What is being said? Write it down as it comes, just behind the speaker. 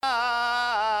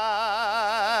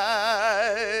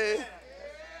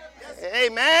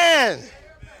Amen.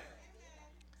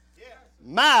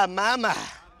 My.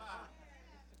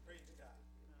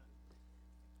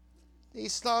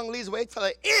 These song leads wait till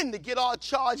the end to get all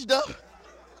charged up.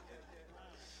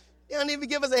 They don't even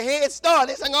give us a head start.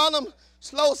 They sing all them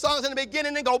slow songs in the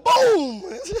beginning and go boom.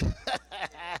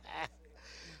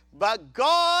 But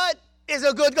God is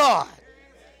a good God.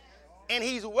 And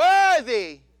he's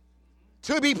worthy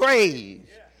to be praised.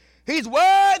 He's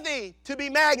worthy to be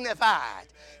magnified.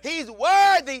 He's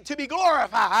worthy to be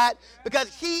glorified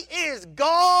because he is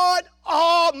God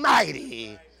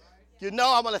Almighty. You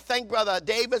know, I want to thank Brother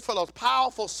David for those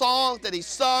powerful songs that he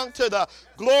sung to the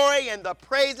glory and the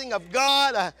praising of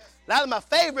God. A lot of my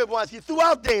favorite ones he threw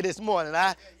out there this morning.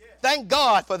 I thank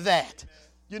God for that.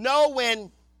 You know,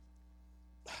 when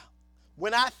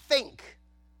I think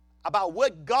about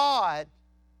what God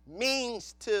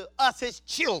means to us, his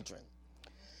children,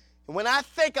 and when I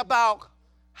think about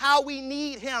how we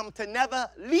need him to never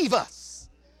leave us,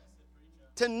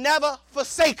 to never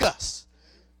forsake us,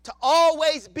 to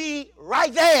always be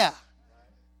right there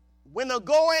when the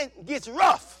going gets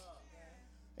rough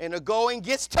and the going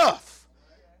gets tough,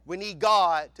 we need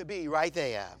God to be right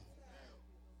there.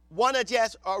 Want to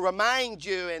just remind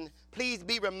you, and please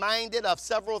be reminded of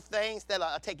several things that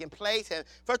are taking place. And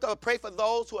first of all, pray for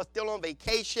those who are still on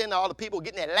vacation, all the people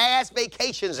getting their last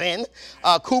vacations in,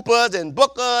 Coopers and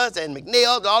Bookers and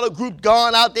McNeil's, all the group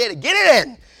gone out there to get it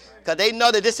in, because they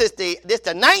know that this the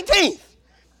 19th.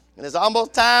 And it's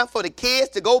almost time for the kids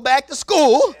to go back to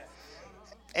school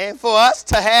and for us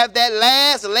to have that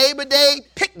last Labor Day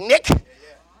picnic.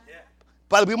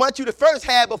 But we want you to first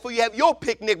have, before you have your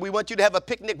picnic, we want you to have a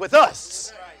picnic with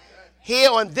us. Here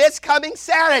on this coming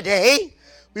Saturday,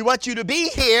 we want you to be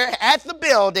here at the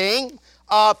building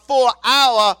for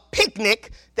our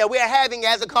picnic that we're having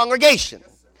as a congregation.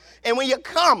 And when you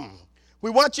come, we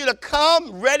want you to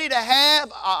come ready to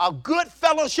have a good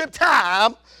fellowship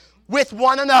time with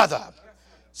one another.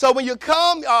 So when you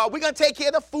come, we're going to take care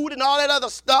of the food and all that other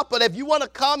stuff. But if you want to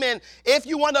come in, if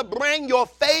you want to bring your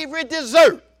favorite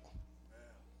dessert,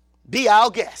 be our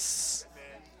guest.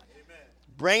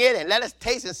 Bring it and let us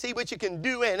taste and see what you can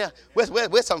do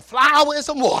with some flour and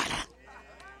some water.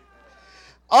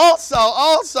 Also,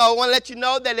 I want to let you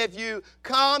know that if you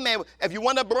come and if you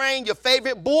want to bring your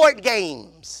favorite board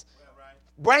games,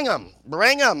 bring them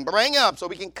so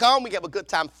we can come. We have a good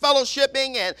time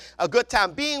fellowshipping and a good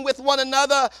time being with one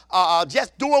another,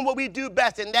 just doing what we do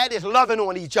best, and that is loving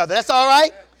on each other. That's all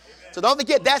right? So don't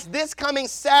forget, that's this coming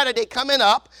Saturday coming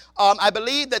up. I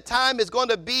believe the time is going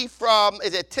to be from,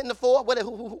 is it 10 to 4?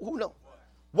 Who knows?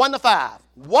 1 to 5.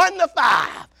 1 to 5.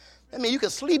 I mean, you can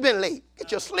sleep in late.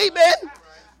 Get your sleep in.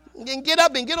 You can get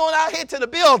up and get on out here to the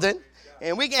building,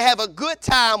 and we can have a good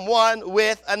time one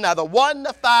with another. 1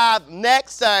 to 5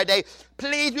 next Saturday.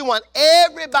 Please, we want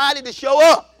everybody to show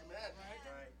up.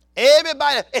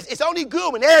 Everybody. It's only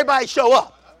good when everybody show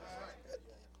up.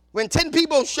 When 10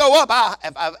 people show up,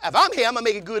 if I'm here, I'm going to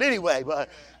make it good anyway. But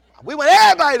we want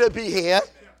everybody to be here.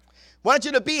 Want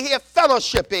you to be here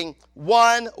fellowshipping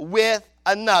one with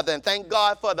another. And thank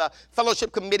God for the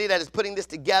fellowship committee that is putting this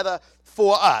together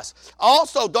for us.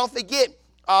 Also, don't forget,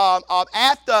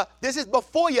 after, this is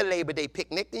before your Labor Day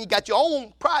picnic. Then you got your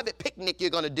own private picnic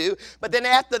you're going to do. But then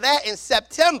after that, in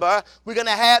September, we're going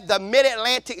to have the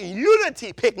Mid-Atlantic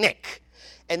Unity Picnic.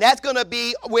 And that's going to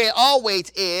be where it always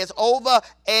is, over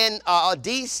in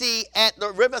D.C. at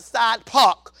the Riverside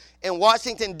Park in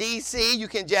Washington, D.C. You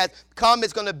can just come.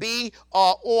 It's going to be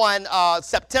on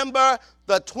September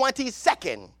the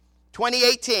 22nd,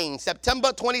 2018. September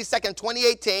 22nd,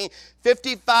 2018,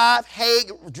 55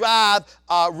 Hague Drive,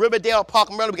 Riverdale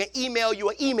Park, Maryland. We can email you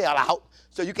an email out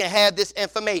so you can have this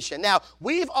information. Now,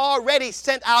 we've already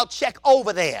sent our check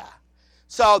over there.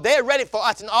 So they're ready for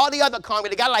us and all the other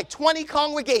congregations. They got like 20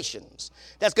 congregations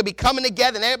that's going to be coming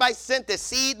together, and everybody sent their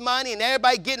seed money, and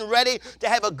everybody getting ready to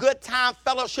have a good time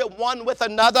fellowship one with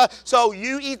another. So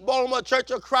you, East Baltimore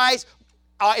Church of Christ,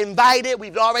 are invited.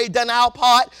 We've already done our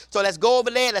part. So let's go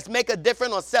over there. Let's make a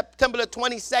difference on September the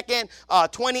 22nd,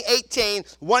 2018.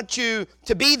 Want you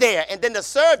to be there. And then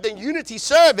the unity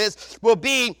service will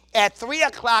be at 3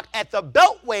 o'clock at the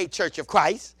Beltway Church of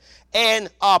Christ and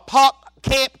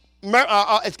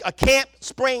Camp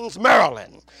Springs,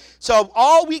 Maryland. So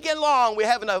all weekend long, we're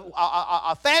having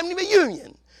a family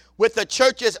reunion with the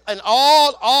churches and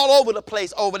all over the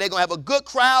place over there. Going to have a good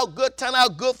crowd, good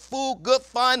turnout, good food, good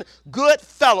fun, good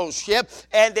fellowship.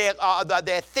 And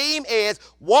their theme is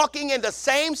walking in the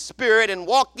same spirit and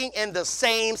walking in the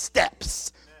same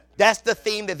steps. Amen. That's the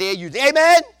theme that they're using. Amen?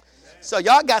 Amen? So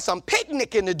y'all got some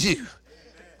picnicking to do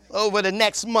over the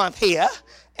next month here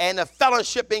and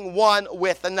fellowshipping one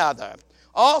with another.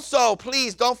 Also,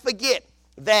 please don't forget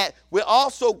that we're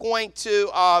also going to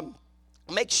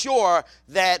make sure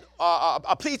that,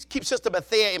 please keep Sister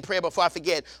Bethea in prayer before I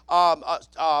forget.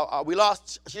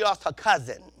 She lost her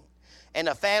cousin. And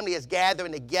the family is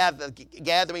gathering together, and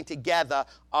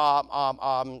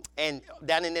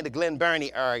down in the Glen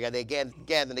Burnie area, they're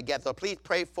gathering together. So please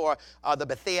pray for the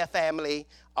Bethea family,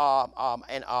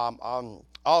 and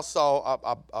also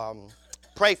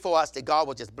pray for us that God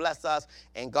will just bless us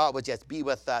and God will just be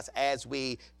with us as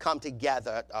we come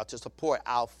together to support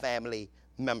our family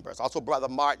members. Also, Brother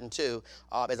Martin, too,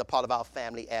 is a part of our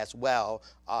family as well.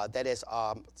 That is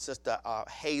Sister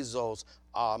Hazel's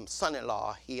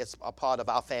son-in-law. He is a part of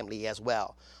our family as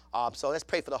well. So let's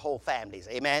pray for the whole families.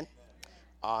 Amen?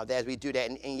 As we do that.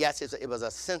 And yes, it was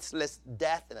a senseless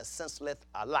death and a senseless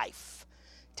life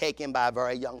taken by a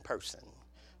very young person.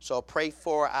 So pray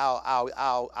for our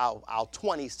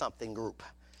 20-something group,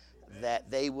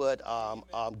 that they would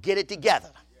get it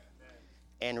together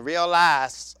and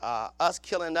realize us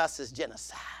killing us is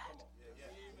genocide.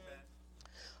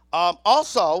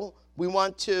 Also, we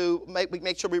want to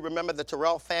make sure we remember the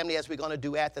Terrell family, as we're going to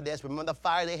do after this. Remember the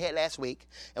fire they had last week,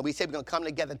 and we said we're going to come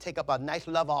together and take up a nice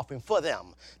love offering for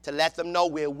them to let them know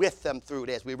we're with them through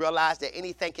this. We realize that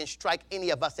anything can strike any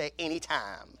of us at any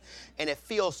time, and it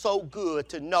feels so good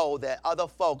to know that other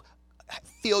folk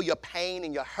feel your pain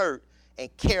and your hurt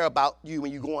and care about you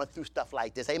when you're going through stuff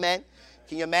like this. Amen?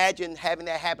 Can you imagine having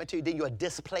that happen to you? Then you're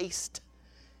displaced,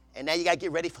 and now you got to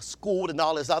get ready for school and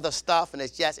all this other stuff. And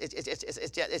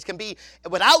it can be,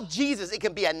 without Jesus, it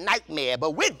can be a nightmare.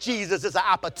 But with Jesus, it's an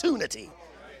opportunity.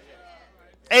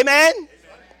 Amen?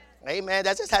 Amen.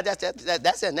 That's it.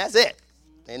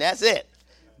 And that's it.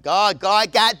 God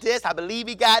got this. I believe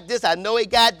he got this. I know he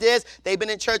got this. They've been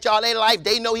in church all their life.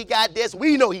 They know he got this.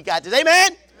 We know he got this.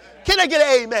 Amen? Can I get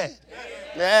an amen?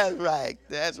 That's right.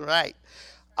 That's right.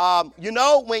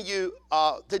 When you,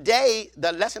 today,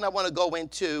 the lesson I want to go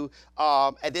into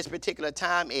at this particular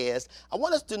time is, I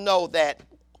want us to know that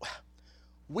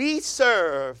we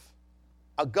serve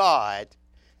a God,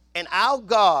 and our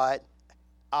God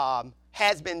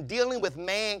has been dealing with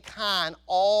mankind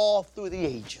all through the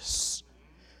ages.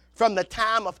 From the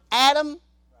time of Adam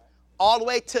all the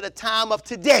way to the time of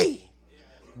today.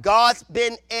 God's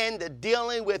been in the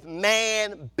dealing with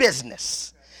man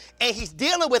business. And he's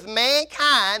dealing with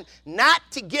mankind not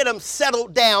to get them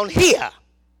settled down here,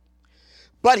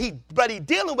 but he's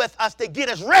dealing with us to get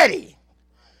us ready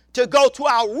to go to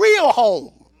our real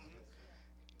home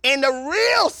in the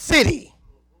real city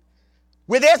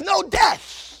where there's no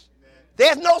death,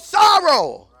 there's no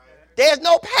sorrow, there's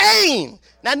no pain.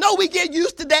 Now, I know we get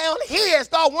used to down here and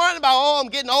start worrying about, I'm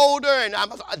getting older and I'm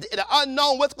the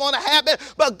unknown, what's going to happen.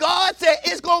 But God said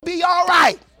it's going to be all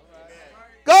right.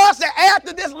 God said,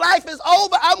 after this life is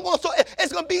over,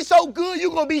 it's going to be so good,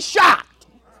 you're going to be shocked.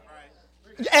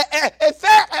 In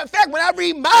fact, when I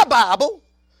read my Bible,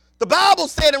 the Bible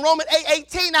said in Romans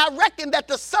 8:18, I reckon that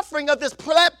the suffering of this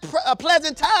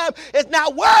pleasant time is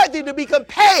not worthy to be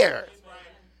compared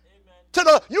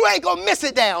to you ain't going to miss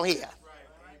it down here.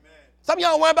 Some of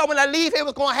y'all worry about when I leave here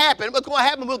what's going to happen. What's going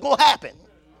to happen.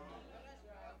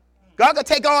 God going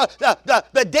to take all,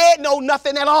 the dead know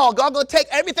nothing at all. God going to take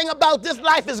everything about this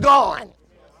life is gone.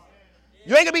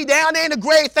 You ain't going to be down there in the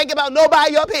grave thinking about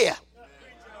nobody up here.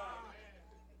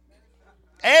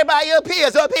 Everybody up here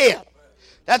is up here.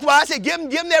 That's why I said give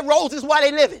them their roses while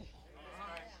they living.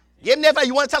 Give them that.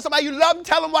 You want to tell somebody you love them,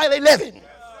 tell them while they living.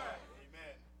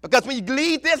 Because when you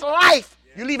leave this life,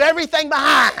 you leave everything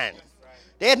behind.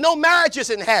 There's no marriages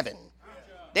in heaven.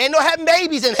 There ain't no having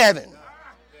babies in heaven.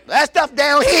 That stuff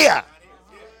down here.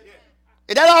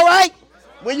 Is that all right?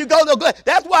 When you go to glory,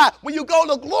 that's why when you go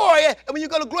to glory, and when you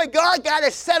go to glory, God got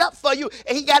it set up for you,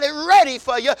 and he got it ready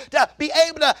for you to be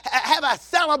able to have a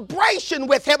celebration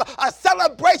with him, a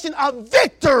celebration of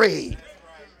victory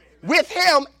with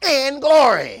him in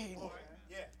glory.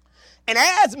 And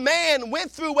as man went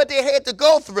through what they had to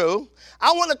go through,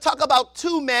 I want to talk about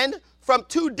two men from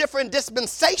two different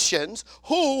dispensations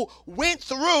who went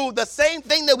through the same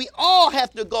thing that we all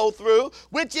have to go through,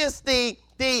 which is the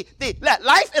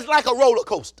life is like a roller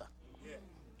coaster.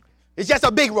 It's just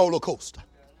a big roller coaster.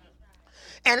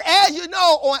 And as you know,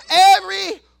 on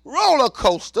every roller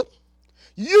coaster,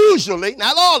 usually,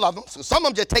 not all of them, so some of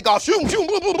them just take off, shoom, shoom,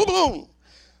 boom, boom, boom, boom.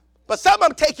 But some of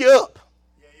them take you up.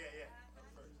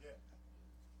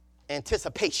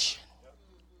 Anticipation.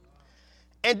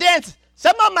 And then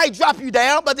some of them might drop you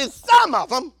down, but then some of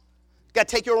them got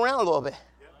to take you around a little bit.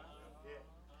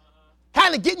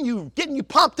 Kind of getting you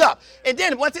pumped up. And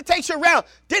then once it takes you around,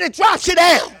 then it drops you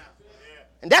down.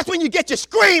 And that's when you get your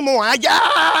scream on.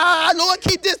 Ah, Lord,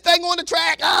 keep this thing on the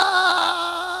track.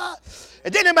 Ah.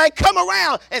 And then it might come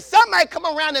around, and some might come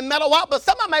around and mellow out, but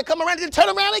some might come around and turn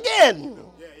around again.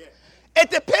 It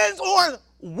depends on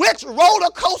which roller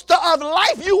coaster of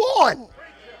life you on.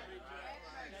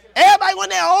 Everybody on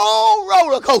their own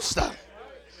roller coaster.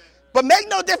 But make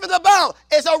no difference about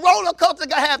it. It's a roller coaster.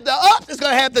 It's going to have the ups. It's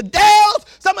going to have the downs.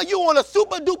 Some of you on a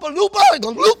super duper looper. It's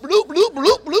going to loop, loop, loop,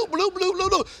 loop, loop, loop, loop,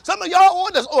 loop, loop. Some of y'all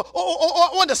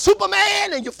on the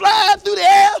Superman and you fly through the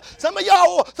air. Some of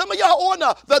y'all on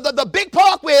the big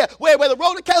park where the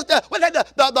roller coaster,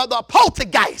 the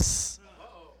poltergeist.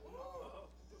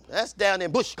 That's down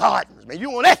in Busch Gardens, man.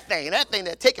 You on that thing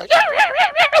that take you.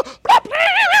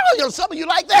 Some of you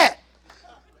like that.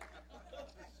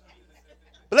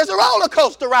 But it's a roller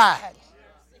coaster ride.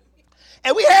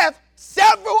 And we have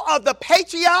several of the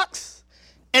patriarchs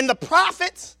and the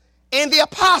prophets and the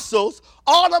apostles,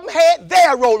 all of them had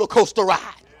their roller coaster ride.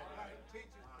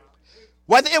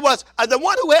 Whether it was the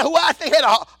one who I think had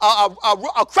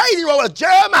a crazy roller,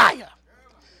 Jeremiah.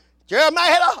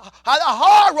 Jeremiah had a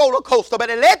hard roller coaster, but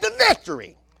it led to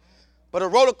victory. But a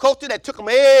roller coaster that took him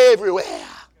everywhere.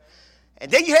 And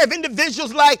then you have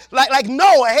individuals like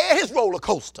Noah had his roller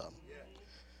coaster.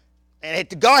 And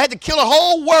God had to kill a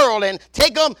whole world and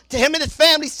take them to him and his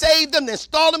family, save them, then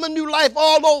start them a new life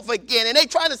all over again. And they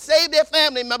trying to save their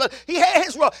family member. He had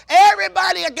his roller.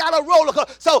 Everybody got a roller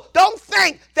coaster. So don't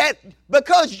think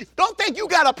you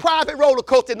got a private roller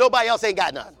coaster and nobody else ain't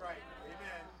got none.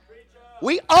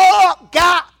 We all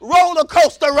got roller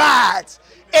coaster rides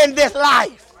in this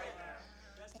life.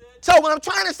 So what I'm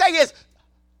trying to say is,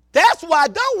 that's why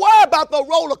don't worry about the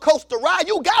roller coaster ride.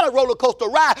 You got a roller coaster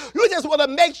ride. You just want to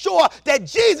make sure that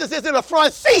Jesus is in the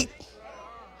front seat.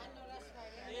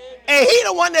 And he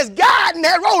the one that's guiding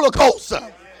that roller coaster.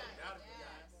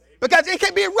 Because it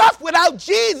can be rough without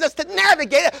Jesus to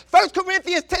navigate it. 1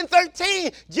 Corinthians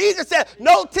 10:13, Jesus said,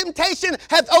 no temptation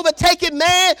has overtaken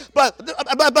man,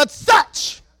 but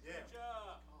such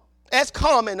as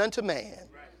common unto man.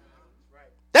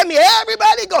 That means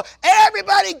everybody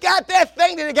got that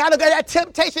thing that they got to get, that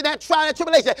temptation, that trial, that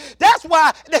tribulation. That's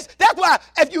why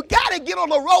if you got to get on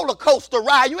a roller coaster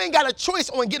ride, you ain't got a choice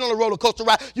on getting on a roller coaster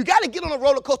ride. You got to get on a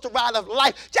roller coaster ride of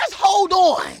life. Just hold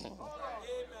on.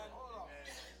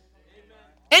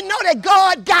 And know that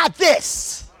God got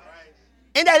this.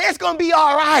 And that it's going to be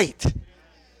all right.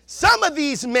 Some of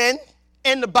these men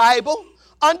in the Bible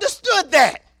understood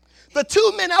that. The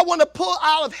two men I want to pull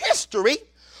out of history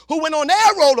who went on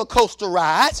their roller coaster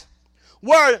rides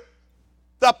were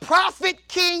the prophet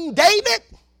King David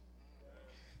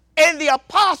and the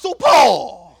apostle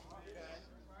Paul.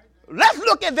 Let's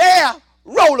look at their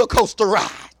roller coaster ride.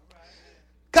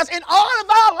 Because in all of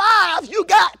our lives, you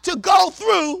got to go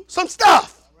through some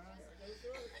stuff.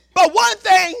 But one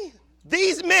thing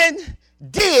these men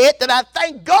did that I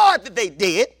thank God that they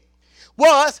did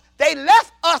was they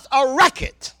left us a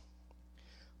record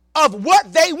of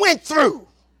what they went through.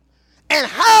 And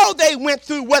how they went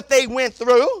through what they went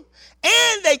through.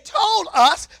 And they told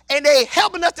us, and they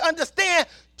helping us to understand,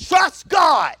 trust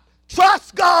God,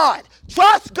 trust God,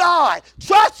 trust God,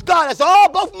 trust God. That's all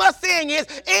both of us saying is,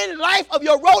 in life of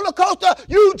your roller coaster,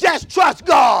 you just trust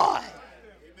God.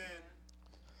 Amen.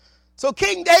 So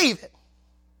King David,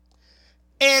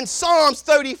 in Psalms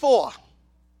 34,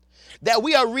 that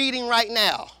we are reading right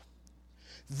now,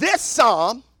 this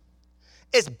psalm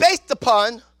is based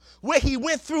upon where he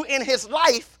went through in his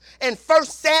life in 1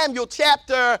 Samuel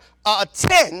chapter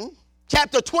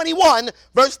 21,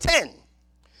 verse 10.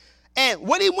 And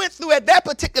what he went through at that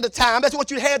particular time, that's what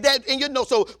you had that in your notes.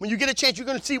 So when you get a chance, you're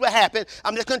going to see what happened.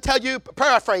 I'm just going to tell you,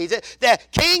 paraphrase it,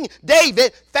 that King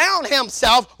David found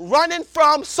himself running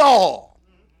from Saul.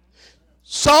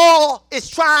 Saul is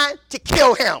trying to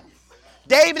kill him.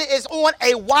 David is on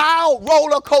a wild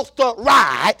roller coaster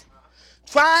ride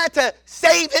trying to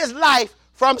save his life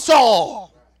from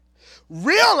Saul,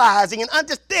 realizing and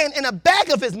understanding in the back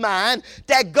of his mind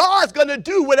that God's going to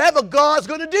do whatever God's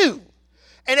going to do.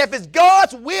 And if it's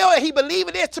God's will and he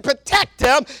believes it is to protect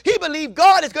him, he believes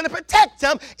God is going to protect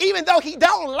him, even though he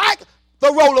don't like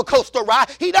the roller coaster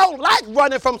ride. He don't like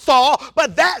running from Saul,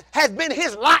 but that has been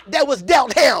his lot that was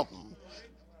dealt him.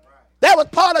 That was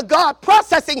part of God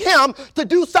processing him to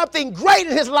do something great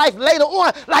in his life later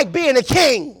on, like being a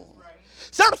king.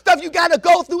 Some stuff you got to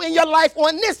go through in your life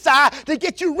on this side to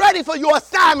get you ready for your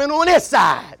assignment on this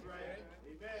side.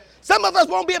 Some of us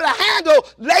won't be able to handle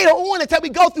later on until we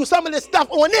go through some of this stuff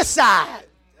on this side.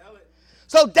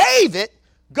 So David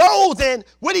goes and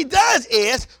what he does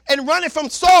is, in running from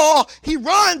Saul, he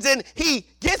runs and he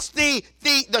gets the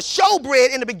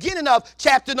showbread in the beginning of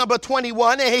chapter number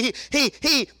 21, and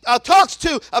he talks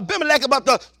to Abimelech about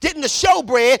getting the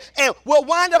showbread, and what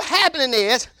winds up happening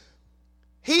is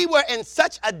he were in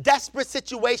such a desperate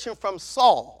situation from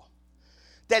Saul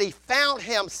that he found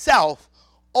himself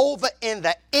over in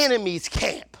the enemy's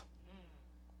camp.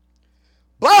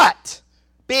 But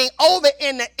being over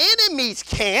in the enemy's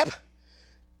camp,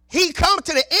 he comes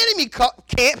to the enemy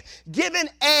camp given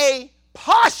a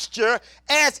posture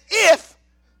as if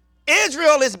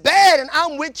Israel is bad and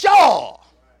I'm with y'all.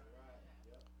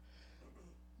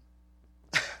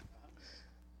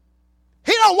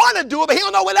 He don't want to do it, but he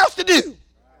don't know what else to do.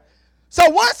 So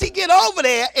once he get over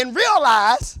there and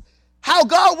realize how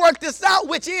God worked this out,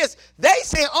 which is they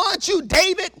say, aren't you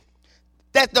David?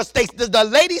 That the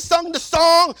lady sung the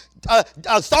song,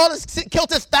 Saul has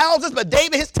killed his thousands, but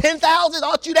David his 10,000.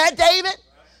 Aren't you that, David?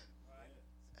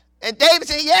 And David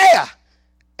said, yeah.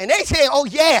 And they said, oh,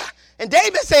 yeah. And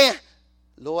David saying,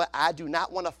 Lord, I do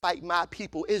not want to fight my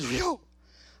people, Israel.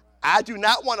 I do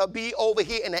not want to be over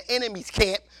here in the enemy's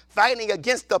camp fighting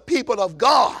against the people of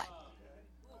God.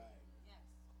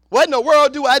 What in the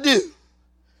world do I do?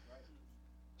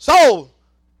 So,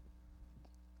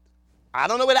 I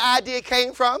don't know where the idea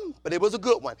came from, but it was a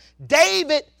good one.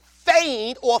 David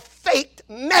feigned or faked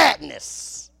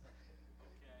madness.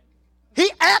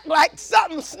 He acted like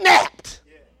something snapped.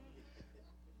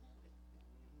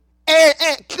 And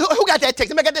who got that text?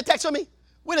 Somebody got that text for me?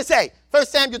 What did it say? 1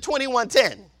 Samuel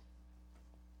 21:10.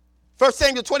 1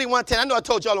 Samuel 21:10. I know I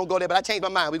told y'all don't go there, but I changed my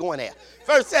mind. We're going there.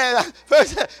 Y'all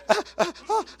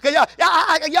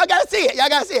got to see it. Y'all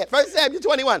got to see it. 1 Samuel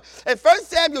 21. And 1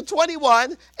 Samuel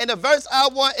 21, and the verse I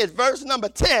want is verse number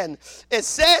 10. It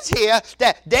says here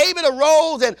that David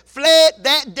arose and fled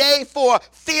that day for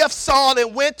fear of Saul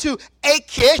and went to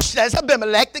Achish, that's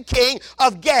Abimelech, the king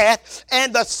of Gath.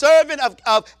 And the servant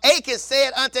of Achish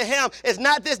said unto him, is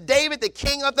not this David the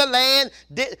king of the land?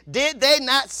 Did they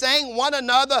not sing one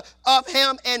another of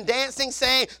him and dancing,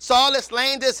 saying, Saul has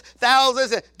slain his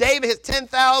thousands and David his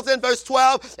 10,000? Verse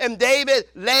 12, and David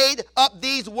laid up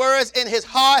these words in his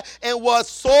heart and was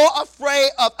sore afraid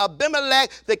of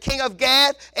Abimelech, the king of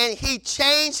Gath, and he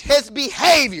changed his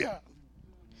behavior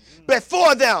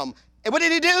before them. And what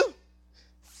did he do?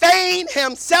 Feigned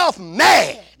himself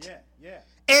mad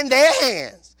in their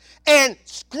hands and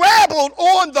scrabbled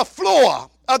on the floor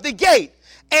of the gate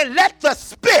and let the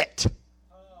spit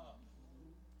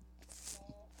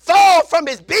fall from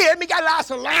his beard. He got a lot of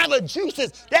saliva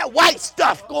juices, that white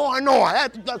stuff going on.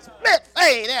 That's the spit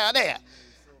thing down there.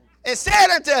 And said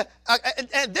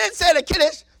and then said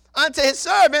Achish unto his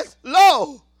servants,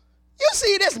 lo, you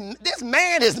see this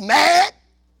man is mad.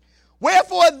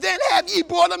 Wherefore then have ye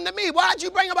brought him to me? Why'd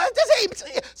you bring him?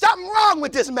 Something wrong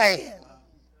with this man.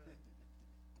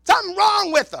 Something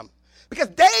wrong with him. Because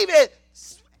David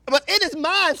was in his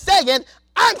mind saying,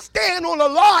 I'm staying on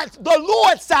the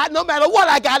Lord's side no matter what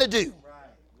I got to do. Right.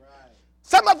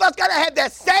 Some of us got to have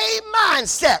that same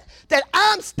mindset that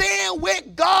I'm staying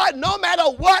with God no matter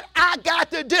what I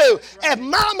got to do. Right. If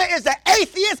mama is an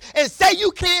atheist and say you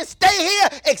can't stay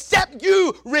here except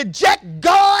you reject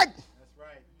God,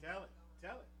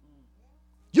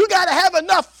 you got to have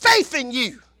enough faith in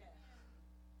you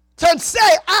to say,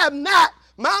 I'm not,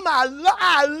 Mama,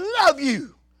 I love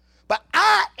you, but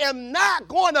I am not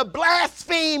going to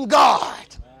blaspheme God.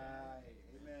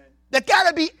 That got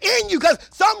to be in you, because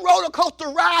some roller coaster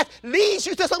ride leads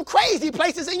you to some crazy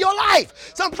places in your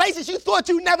life. Some places you thought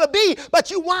you'd never be, but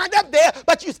you wind up there,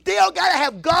 but you still got to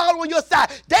have God on your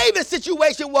side. David's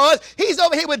situation was, he's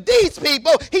over here with these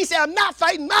people. He said, I'm not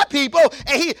fighting my people.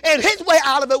 And his way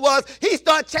out of it was, he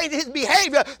started changing his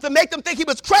behavior to make them think he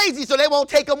was crazy so they won't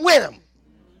take him with him.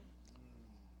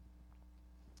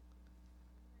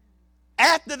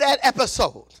 After that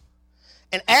episode,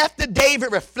 and after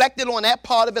David reflected on that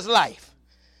part of his life,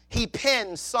 he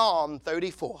penned Psalm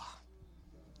 34.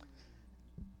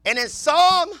 And in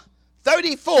Psalm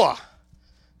 34,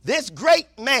 this great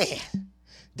man,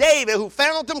 David, who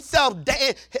found himself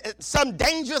in some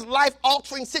dangerous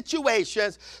life-altering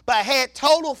situations, but had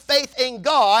total faith in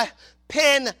God,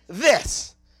 penned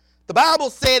this. The Bible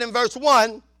said in verse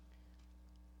 1,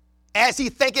 as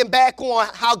he's thinking back on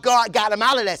how God got him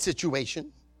out of that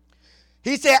situation,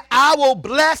 he said, I will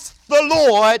bless the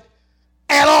Lord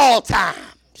at all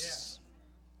times.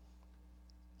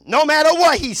 Yeah. No matter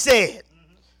what he said.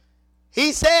 Mm-hmm.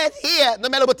 He said here, no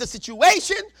matter what the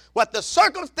situation, what the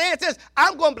circumstances,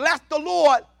 I'm going to bless the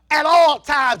Lord at all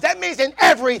times. That means in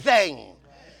everything. Right.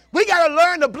 We got to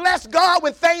learn to bless God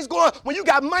when things go on. When you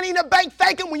got money in the bank,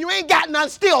 thank him. When you ain't got none,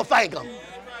 still thank him.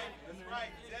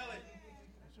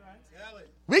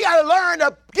 We got to learn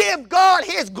to give God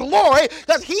his glory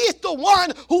because he's the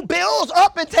one who builds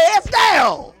up and tears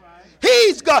down.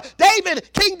 He's God.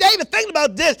 King David, thinking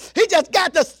about this, he just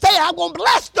got to say, I'm going to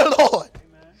bless the Lord.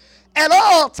 At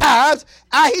all times,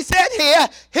 he said here,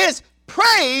 his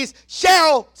praise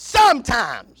shall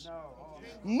sometimes,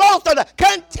 most of the,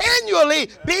 continually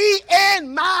be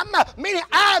in my mouth. Meaning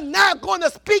I'm not going to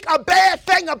speak a bad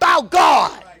thing about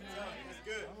God.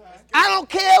 I don't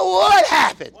care what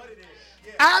happened.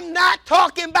 I'm not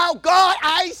talking about God.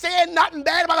 I ain't saying nothing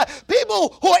bad about God.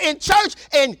 People who are in church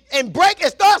and break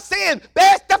and start saying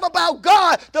bad stuff about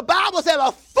God, the Bible said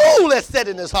a fool has said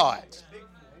in his heart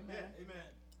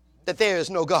that there is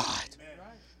no God.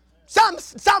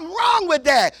 Something wrong with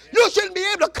that. You shouldn't be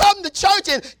able to come to church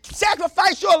and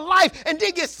sacrifice your life and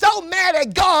then get so mad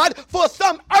at God for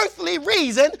some earthly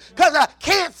reason because of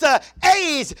cancer,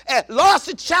 AIDS, and lost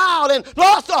a child, and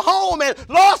lost a home, and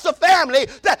lost a family,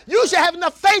 that you should have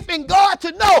enough faith in God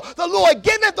to know the Lord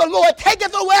giveth, the Lord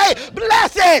taketh away.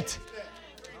 Blessed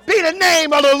be the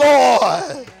name of the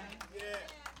Lord.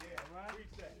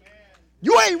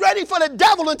 You ain't ready for the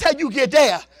devil until you get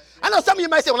there. I know some of you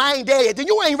might say, well, I ain't there yet. Then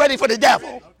you ain't ready for the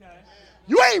devil.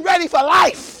 You ain't ready for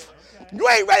life. You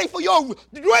ain't ready for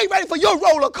your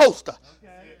roller coaster.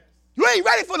 You ain't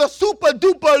ready for the super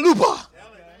duper looper.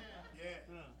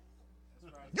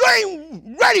 You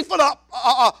ain't ready for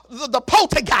the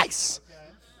poltergeist.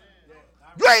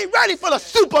 You ain't ready for the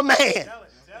Superman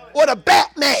or the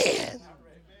Batman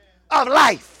of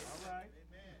life.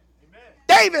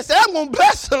 David said, I'm going to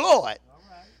bless the Lord.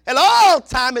 At all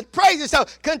time, his praises shall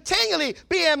continually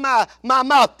be in my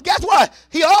mouth. Guess what?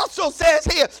 He also says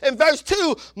here in verse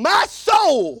 2, my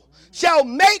soul shall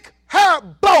make her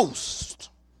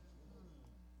boast.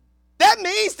 That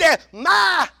means that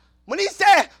when he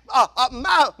said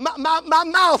my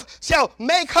mouth shall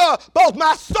make her boast,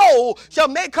 my soul shall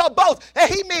make her boast, and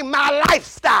he means my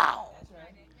lifestyle.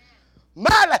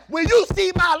 My life. When you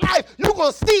see my life, you're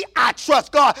going to see I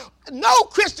trust God. No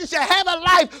Christian should have a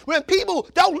life when people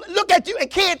don't look at you and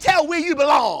can't tell where you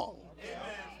belong.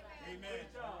 Amen.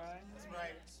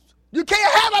 You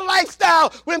can't have a lifestyle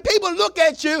when people look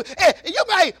at you and you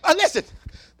might, listen,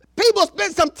 people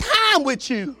spend some time with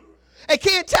you and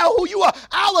can't tell who you are.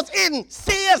 I was in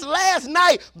Sears last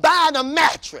night buying a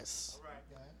mattress.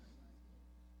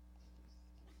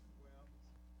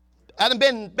 I done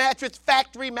been mattress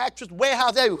factory, mattress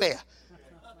warehouse, everywhere.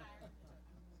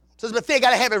 So the thing got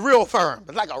to have it real firm.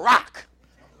 It's like a rock.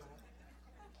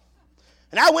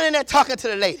 And I went in there talking to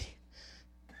the lady.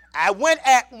 I went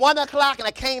at 1 o'clock and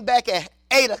I came back at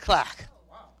 8 o'clock.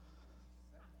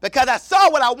 Because I saw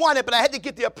what I wanted, but I had to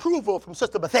get the approval from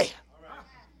Sister Bethea.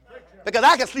 Because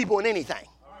I can sleep on anything.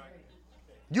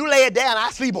 You lay it down,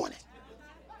 I sleep on it.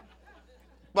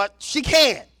 But she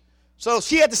can't. So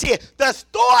she had to see it. The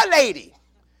store lady,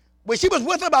 when she was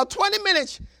with her about 20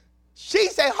 minutes, she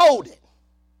said, hold it.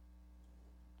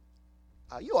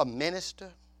 Are you a minister?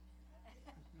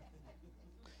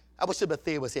 I wish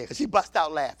Bethea was here because she bust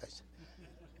out laughing.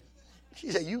 She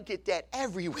said, you get that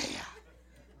everywhere.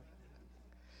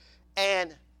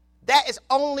 And that is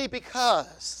only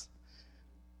because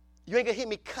you ain't going to hear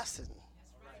me cussing.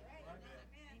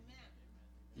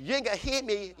 You ain't going to hear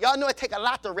me. Y'all know it take a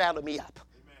lot to rattle me up.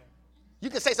 You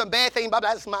can say some bad thing about me,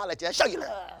 I just smile at you. I show you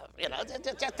love. You know,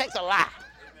 it just takes a lot.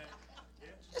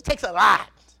 It takes a lot.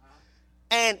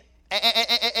 And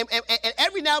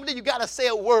every now and then you got to say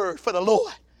a word for the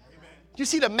Lord. You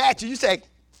see the match, you say,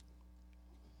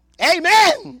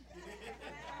 amen.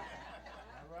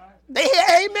 They hear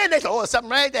amen. They say, oh,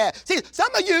 something right there. See,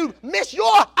 some of you miss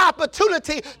your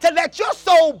opportunity to let your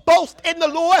soul boast in the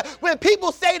Lord when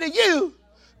people say to you,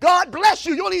 God bless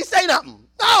you. You don't even say nothing.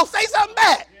 No, say something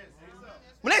back.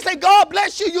 When they say God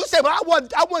bless you, you say, well,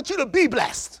 I want you to be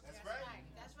blessed.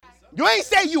 You ain't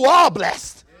saying you are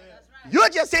blessed. You're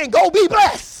just saying go be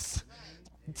blessed.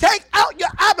 Take out your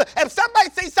eyebrow. If somebody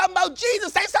say something about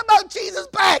Jesus, say something about Jesus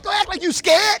back. Don't act like you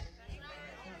scared.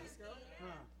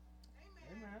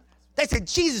 They say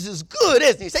Jesus is good,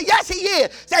 isn't he? Say, yes, he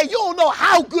is. Say, you don't know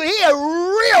how good. He is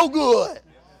real good.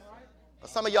 But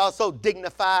some of y'all so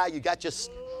dignified. You got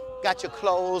your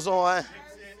clothes on.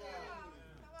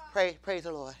 Praise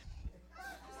the Lord.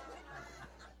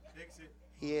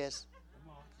 He is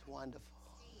wonderful.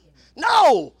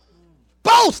 No.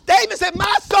 Boast. David said,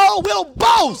 my soul will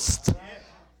boast.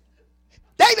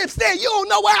 David said, you don't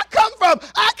know where I come from.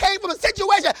 I came from a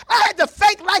situation. I had to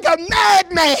fake like a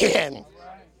madman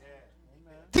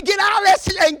to get out of that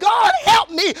shit. And God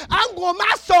helped me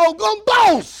my soul gonna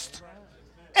boast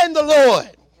in the Lord.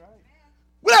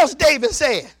 What else David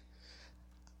said?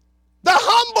 The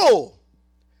humble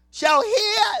shall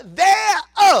hear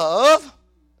thereof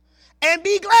and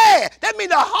be glad. That means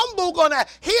the humble gonna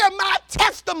hear my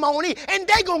testimony and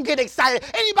they gonna get excited.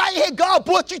 Anybody here, God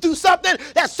brought you through something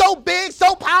that's so big,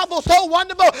 so powerful, so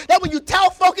wonderful that when you tell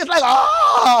folks, it's like,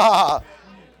 ah.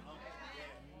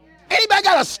 Anybody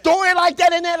got a story like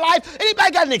that in their life?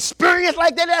 Anybody got an experience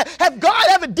like that? Have God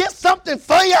ever did something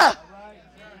for you?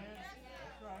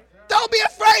 Don't be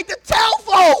afraid to tell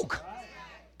folk.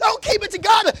 Don't keep it to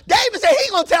God. David said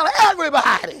he's going to tell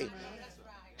everybody.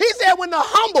 He said when the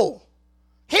humble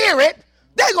hear it,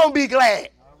 they're going to be glad.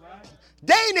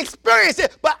 They ain't experienced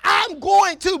it, but I'm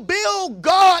going to build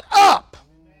God up.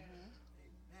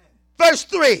 Verse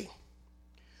 3.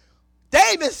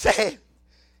 David said,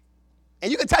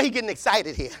 and you can tell he's getting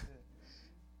excited here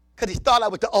because he started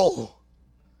out with the oh.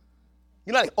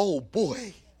 You know, like, oh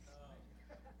boy.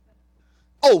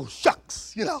 Oh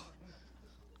shucks, you know.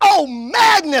 Oh,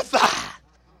 magnify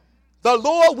the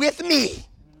Lord with me.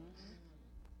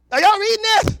 Are y'all reading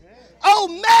this? Oh,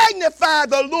 magnify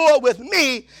the Lord with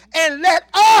me and let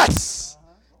us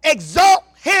exalt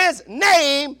his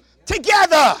name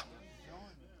together.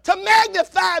 To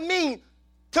magnify means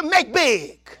to make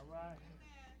big.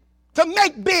 To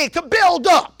make big, to build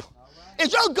up.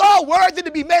 Is your God worthy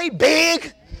to be made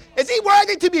big? Is he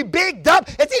worthy to be bigged up?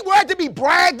 Is he worthy to be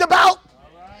bragged about?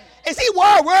 Is he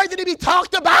worthy to be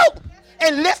talked about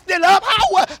and lifted up?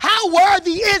 How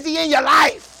worthy is he in your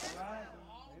life?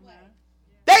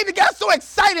 David got so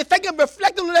excited thinking,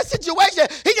 reflecting on that situation.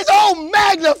 He just, oh,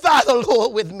 magnify the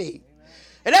Lord with me.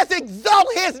 And let's exalt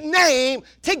his name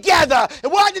together.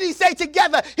 And why did he say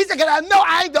together? He said, because I know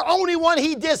I ain't the only one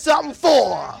he did something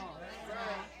for.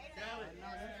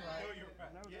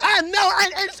 I know,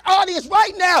 and this audience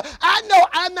right now, I know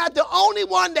I'm not the only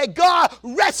one that God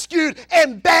rescued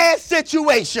in bad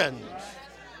situations.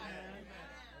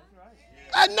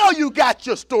 I know you got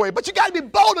your story, but you got to be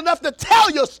bold enough to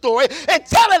tell your story and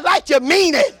tell it like you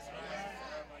mean it.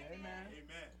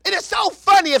 It is so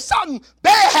funny. If something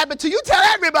bad happened to you, tell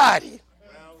everybody.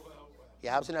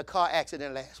 Yeah, I was in a car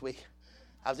accident last week.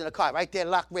 I was in a car right there,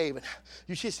 Lock Raven.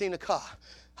 You should have seen the car.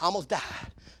 I almost died.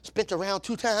 Spent around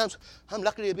 2 times. I'm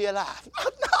lucky to be alive.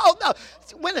 No.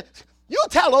 When you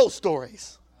tell those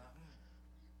stories,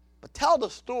 but tell the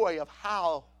story of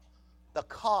how the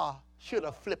car should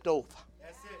have flipped over.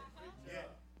 That's it. Yeah.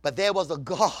 But there was a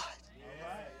God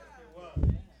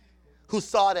who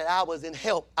saw that I was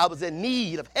in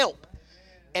need of help,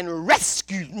 and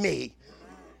rescued me.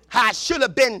 I should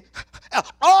have been.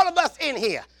 All of us in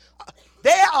here.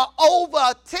 There are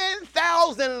over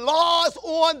 10,000 laws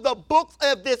on the books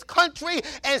of this country,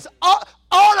 and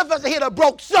all of us here that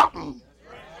broke something.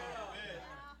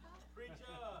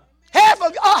 Half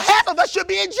of us should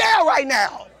be in jail right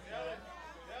now.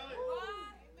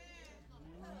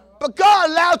 But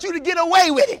God allowed you to get away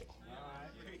with it.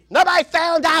 Nobody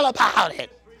found out about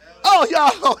it. Oh,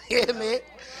 y'all don't hear me.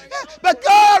 But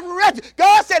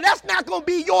God said that's not going to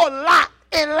be your lot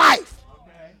in life.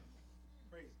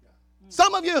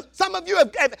 Some of you,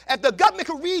 if the government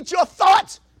could read your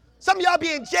thoughts, some of y'all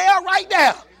be in jail right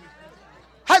now.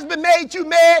 Husband made you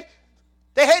mad.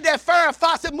 They had that Farrah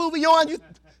Fawcett movie on you,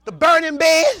 The Burning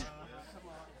Bed.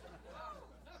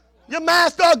 Your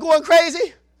mind started going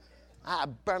crazy. I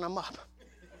burn them up.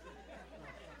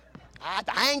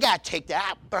 I ain't got to take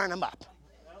that. I burn them up.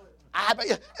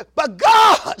 But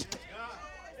God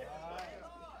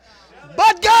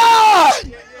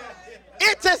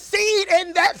intercede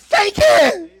in that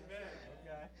thinking.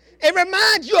 It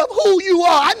reminds you of who you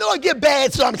are. I know it get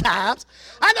bad sometimes.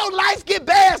 I know life get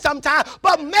bad sometimes,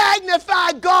 but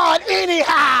magnify God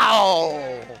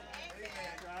anyhow.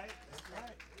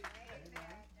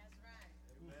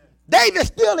 David's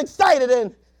still excited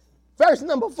in verse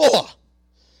number 4.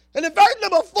 And in verse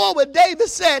number 4, what David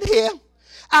said here,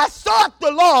 I sought the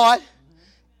Lord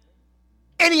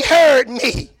and he heard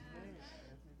me.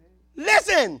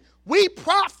 Listen, we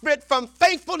profit from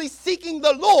faithfully seeking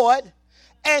the Lord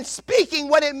and speaking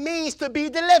what it means to be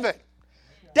delivered.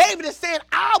 David is saying,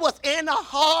 I was in a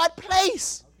hard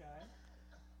place.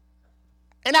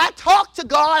 And I talked to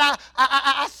God.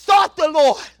 I sought the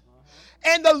Lord.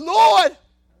 And the Lord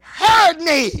heard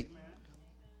me.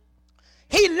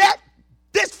 He let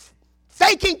this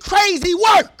faking crazy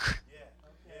work.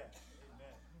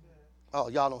 Oh,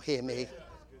 y'all don't hear me.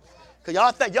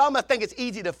 Because y'all must think it's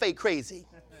easy to fake crazy.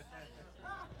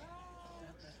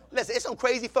 Listen, there's some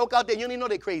crazy folk out there. You don't even know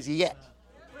they're crazy yet.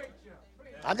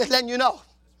 I'm just letting you know.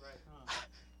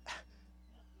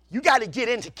 You got to get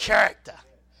into character.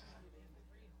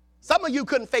 Some of you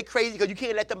couldn't fake crazy because you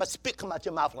can't let them spit come out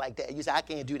your mouth like that. You say, I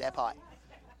can't do that part.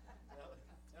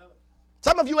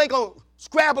 Some of you ain't going to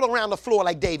scrabble around the floor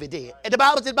like David did. And the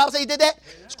Bible say he did that?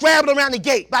 Scrabble around the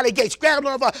gate, by the gate, scrabble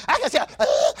on the floor. I can say,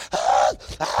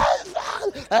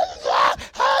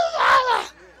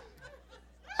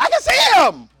 I can see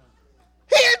him.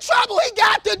 He in trouble. He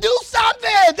got to do something.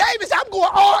 David said, I'm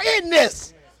going all in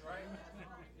this.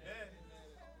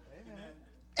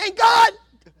 And God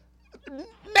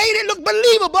made it look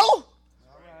believable.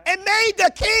 And made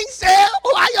the king say,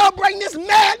 why y'all bring this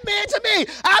madman to me?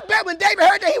 I bet when David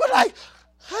heard that, he was like,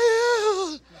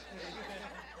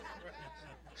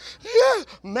 yeah,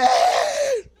 man.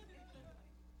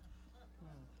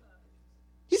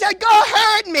 He said, God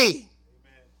heard me.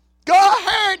 God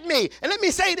heard me. And let me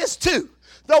say this too.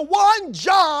 The one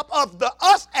job of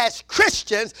us as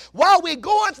Christians, while we're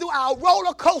going through our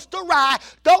roller coaster ride,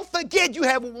 don't forget you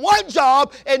have one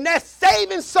job, and that's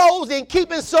saving souls and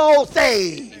keeping souls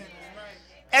saved.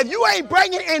 If you ain't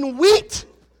bringing in wheat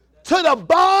to the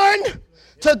barn,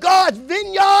 to God's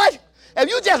vineyard, if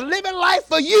you just living life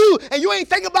for you and you ain't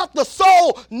thinking about the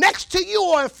soul next to you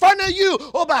or in front of you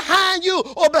or behind you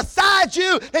or beside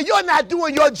you, then you're not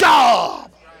doing your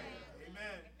job.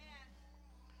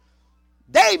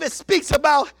 David speaks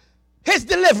about his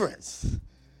deliverance and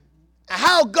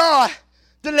how God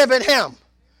delivered him.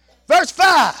 Verse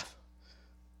 5,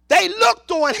 they looked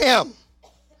on him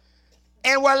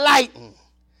and were lightened,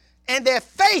 and their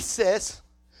faces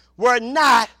were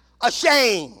not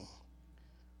ashamed.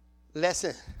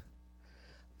 Listen,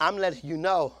 I'm letting you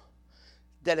know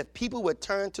that if people would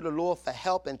turn to the Lord for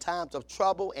help in times of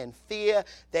trouble and fear,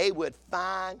 they would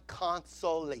find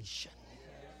consolation.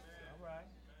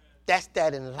 That's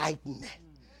that enlightenment.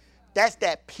 That's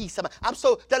that peace of mind. I'm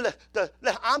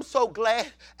so glad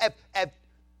if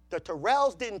the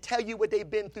Terrells didn't tell you what they've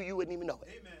been through, you wouldn't even know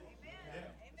it. Amen.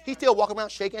 He's still walking around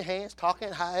shaking hands,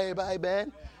 talking, hi, everybody,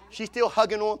 man. She's still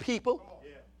hugging on people,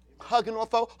 hugging on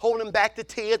folks, holding back the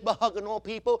tears, but hugging on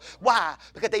people. Why?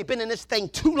 Because they've been in this thing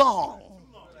too long.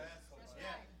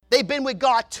 They've been with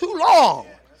God too long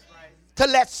to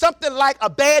let something like a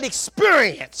bad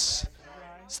experience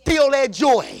steal their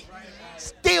joy,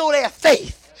 steal their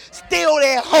faith, steal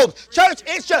their hope. Church,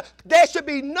 there should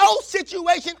be no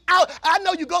situation out. I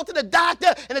know you go to the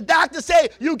doctor and the doctor say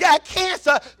you got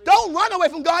cancer. Don't run away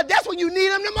from God. That's when you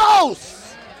need him the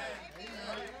most.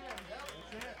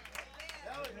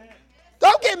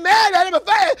 Don't get mad at him.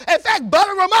 In fact,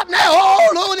 butter him up now.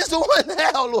 Oh, Lord, this is one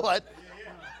now, Lord.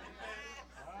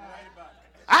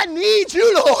 I need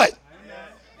you, Lord.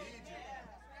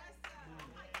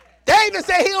 David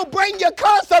said he'll bring you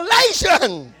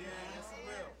consolation.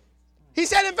 He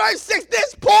said in verse 6,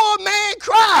 this poor man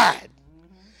cried,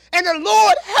 and the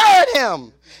Lord heard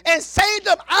him and saved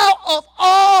him out of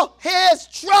all his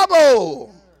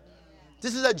trouble.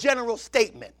 This is a general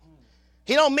statement.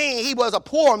 He don't mean he was a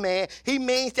poor man. He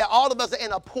means that all of us are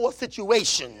in a poor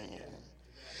situation.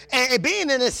 And being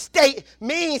in this state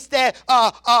means that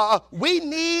we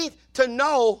need to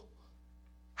know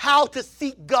how to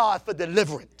seek God for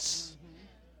deliverance.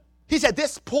 He said,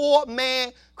 this poor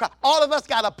man cried. All of us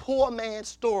got a poor man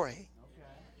story.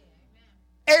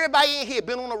 Everybody in here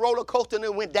been on a roller coaster and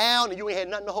it went down and you ain't had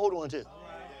nothing to hold on to.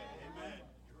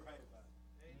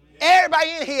 Everybody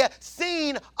in here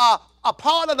seen a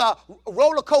part of the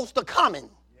roller coaster coming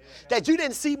that you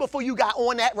didn't see before you got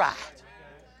on that ride.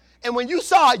 And when you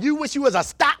saw it, you wish you was a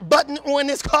stop button on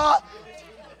this car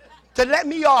to let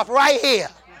me off right here.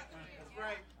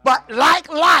 But like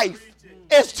life,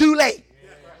 it's too late.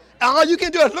 And all you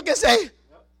can do is look and say,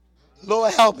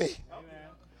 Lord, help me.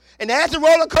 And as the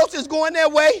roller coaster is going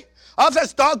that way, all of a sudden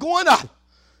start going up.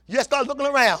 You just start looking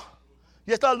around.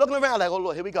 You start looking around like, oh,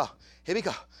 Lord, here we go. Here we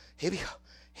go. Here we go.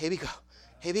 Here we go.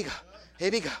 Here we go.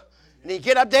 Here we go. And then you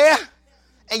get up there,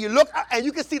 and you look, and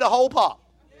you can see the whole park.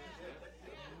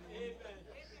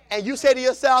 And you say to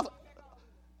yourself,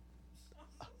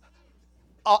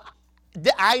 oh,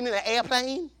 I ain't in an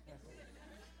airplane.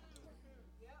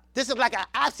 This is like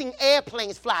I've seen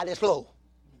airplanes fly this low.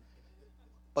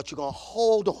 But you're going to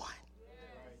hold on.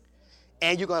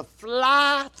 And you're going to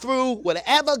fly through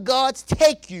whatever God's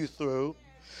take you through,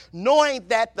 knowing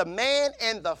that the man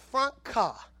in the front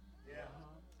car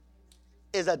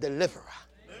is a deliverer.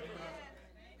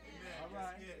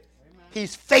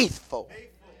 He's faithful.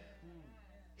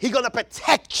 He's going to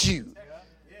protect you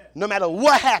no matter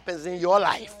what happens in your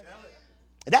life.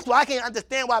 And that's why I can't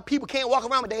understand why people can't walk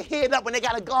around with their head up when they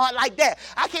got a God like that.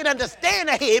 I can't understand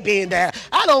their head being down.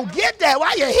 I don't get that.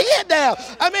 Why your head down?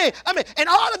 I mean, and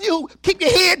all of you who keep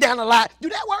your head down a lot, do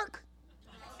that work?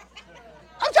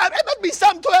 I'm trying, it must be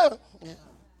something to it.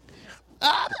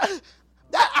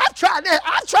 I've tried that.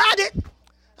 I've tried it.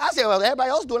 I said, well, everybody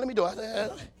else doing it, let me do it.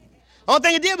 Only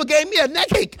thing it did was gave me a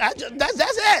neck ache. That's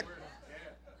it.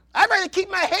 I'd rather keep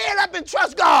my head up and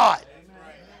trust God.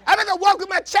 I'd rather walk with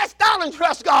my chest down and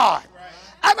trust God.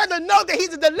 I'd rather know that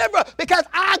he's a deliverer because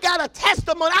I got a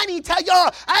testimony. I didn't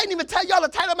even tell y'all the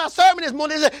title of my sermon this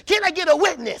morning. Can I get a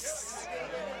witness?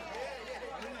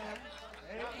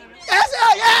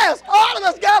 Yes. All of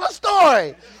us got a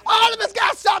story. All of us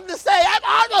got something to say.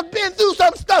 All of us been through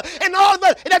some stuff. And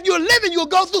if you're living, you'll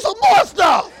go through some more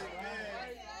stuff.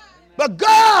 But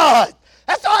God,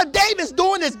 that's all David's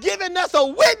doing is giving us a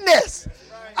witness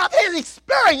of his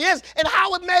experience and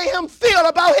how it made him feel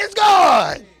about his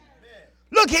God.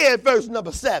 Look here at verse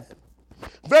number 7.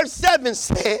 Verse 7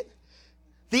 said,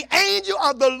 the angel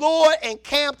of the Lord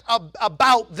encamped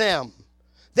about them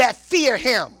that fear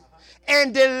him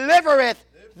and delivereth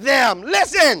them.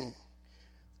 Listen,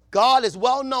 God is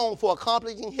well known for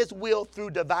accomplishing his will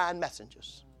through divine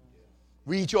messengers.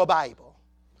 Read your Bible.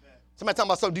 Somebody talking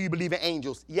about something, do you believe in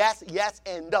angels? Yes,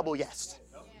 and double yes.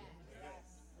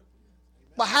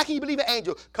 But how can you believe in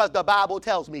angels? Because the Bible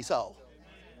tells me so.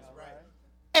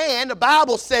 And the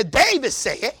Bible said, David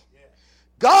said,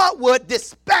 God would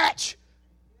dispatch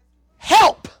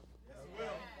help.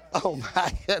 Oh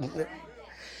my goodness.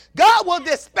 God will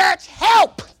dispatch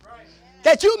help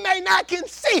that you may not can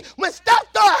see. When stuff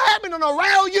starts happening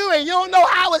around you and you don't know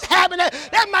how it's happening,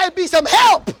 that might be some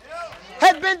help.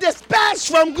 Has been dispatched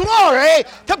from glory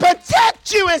to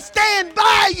protect you and stand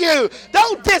by you.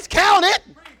 Don't discount it.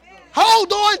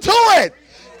 Hold on to it.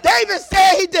 David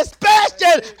said he dispatched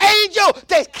an angel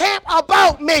to camp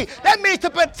about me. That means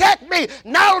to protect me,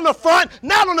 not on the front,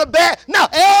 not on the back, no,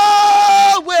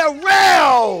 everywhere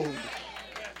around.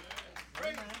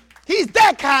 He's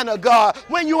that kind of God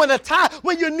when you're in a time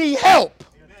when you need help.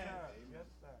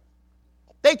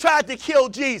 They tried to kill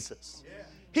Jesus.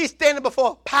 He's standing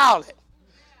before Pilate.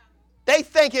 They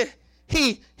thinking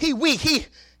he's with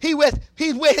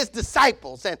his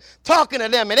disciples and talking to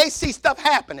them, and they see stuff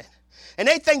happening. And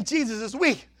they think Jesus is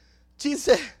weak. Jesus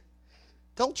said,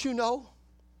 don't you know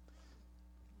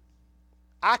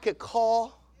I could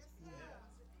call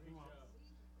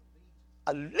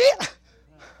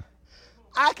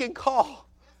I can call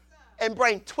and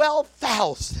bring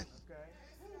 12,000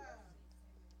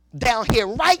 down here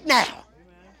right now.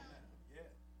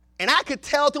 And I could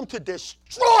tell them to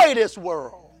destroy this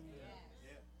world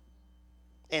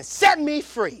and set me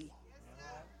free.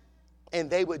 And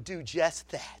they would do just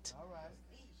that.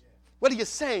 What are you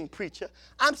saying, preacher?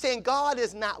 I'm saying God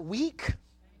is not weak.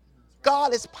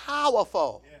 God is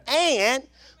powerful. And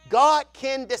God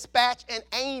can dispatch an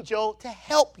angel to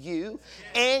help you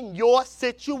in your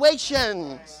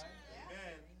situations.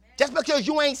 Just because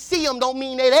you ain't see them don't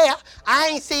mean they're there. I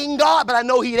ain't seen God, but I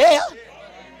know he's there.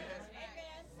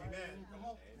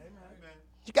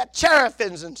 You got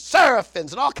cherubims and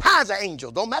seraphims and all kinds of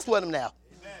angels. Don't mess with them now.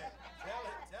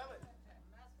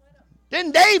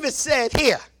 Then David said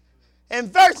here, in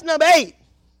verse number 8,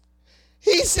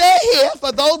 he said here,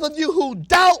 for those of you who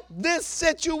doubt this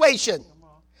situation,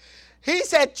 he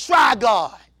said, try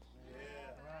God.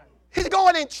 He's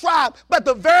going and try. But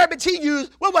the verbiage he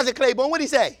used, what was it, Claiborne? What did he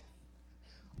say?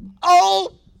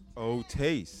 Oh,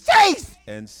 taste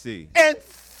and see. And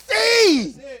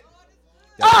see.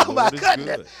 Oh, my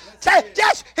goodness.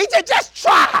 He said, just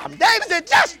try him. David said,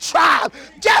 just try him.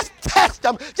 Just test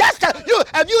him.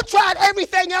 If you tried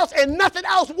everything else and nothing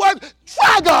else worked,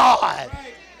 try God.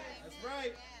 That's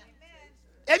right.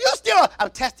 If you still,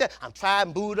 I'm testing, I'm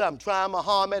trying Buddha, I'm trying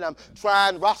Muhammad, I'm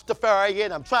trying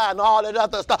Rastafarian, I'm trying all that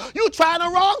other stuff. You trying the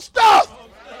wrong stuff.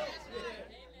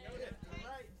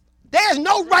 There's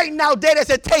no right now there that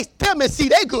said taste them and see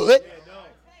they good.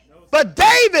 But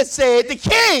David said, the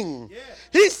king,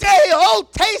 he said, oh,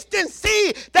 taste and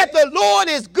see that the Lord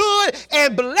is good,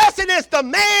 and blessed is the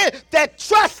man that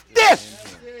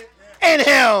trusteth in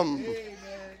him.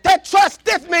 That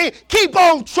trusteth means keep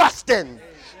on trusting.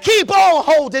 Keep on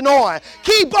holding on.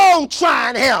 Keep on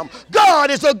trying him. God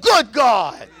is a good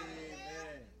God.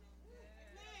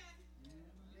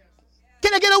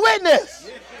 Can I get a witness?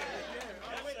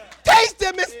 Taste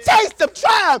him and taste him.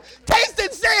 Try him. Taste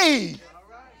and see.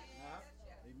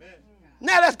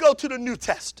 Now let's go to the New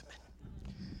Testament.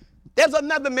 There's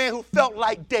another man who felt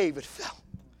like David felt.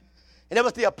 And that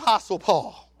was the Apostle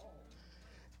Paul.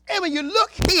 And when you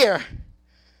look here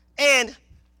in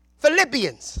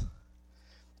Philippians,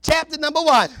 chapter number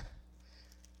 1,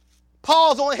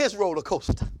 Paul's on his roller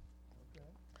coaster.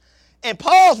 And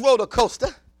Paul's roller coaster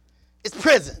is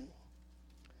prison.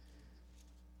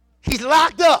 He's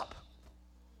locked up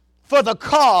for the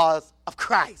cause of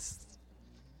Christ.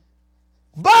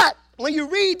 But when you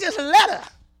read this letter,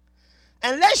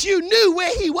 unless you knew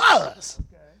where he was,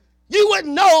 you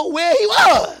wouldn't know where he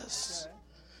was.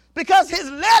 Because his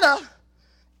letter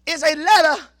is a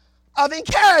letter of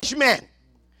encouragement.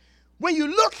 When you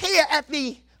look here at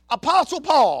the Apostle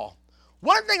Paul,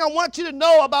 one thing I want you to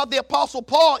know about the Apostle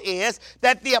Paul is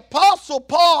that the Apostle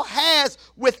Paul has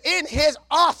within his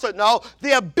arsenal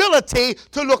the ability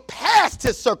to look past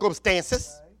his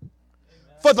circumstances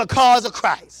for the cause of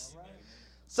Christ.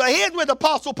 So here's what the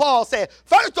Apostle Paul said.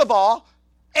 First of all,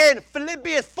 in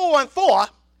Philippians 4:4,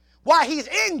 while he's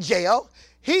in jail,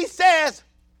 he says,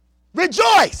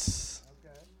 rejoice.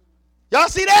 Y'all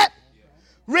see that?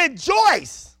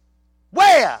 Rejoice.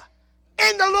 Where?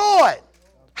 In the Lord.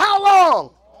 How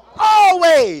long?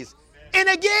 Always. And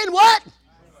again, what?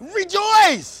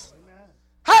 Rejoice.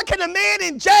 How can a man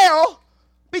in jail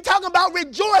be talking about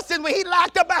rejoicing when he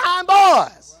locked up behind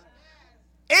bars?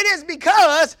 It is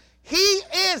because he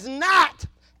is not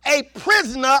a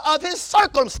prisoner of his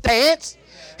circumstance.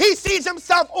 He sees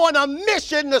himself on a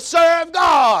mission to serve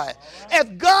God.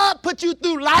 If God put you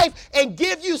through life and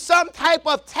give you some type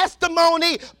of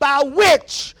testimony by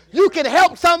which you can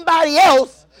help somebody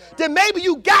else, then maybe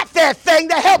you got that thing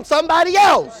to help somebody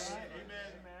else.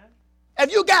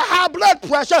 If you got high blood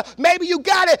pressure, maybe you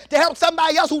got it to help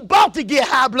somebody else who's about to get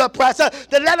high blood pressure,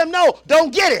 to let them know,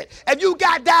 don't get it. If you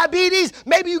got diabetes,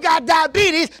 maybe you got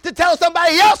diabetes to tell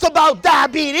somebody else about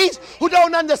diabetes who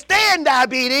don't understand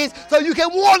diabetes, so you can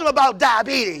warn them about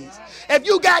diabetes. If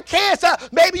you got cancer,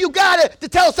 maybe you got it to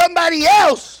tell somebody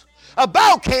else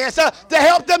about cancer to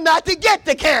help them not to get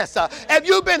the cancer. If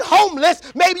you've been homeless,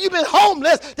 maybe you've been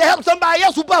homeless to help somebody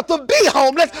else who's about to be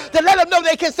homeless, to let them know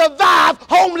they can survive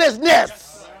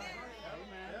homelessness.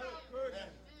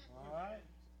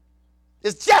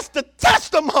 It's just a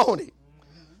testimony.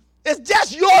 It's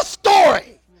just your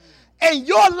story. And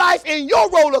your life and your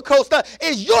roller coaster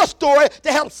is your story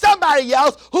to help somebody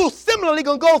else who's similarly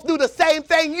going to go through the same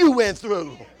thing you went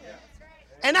through.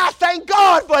 And I thank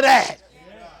God for that.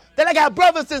 That I got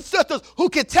brothers and sisters who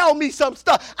can tell me some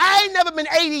stuff. I ain't never been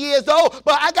 80 years old,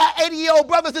 but I got 80-year-old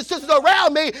brothers and sisters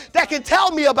around me that can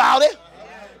tell me about it.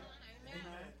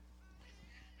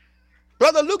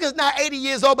 Brother Luke is not 80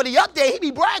 years old, but he up there, he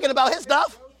be bragging about his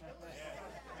stuff.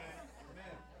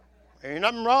 Ain't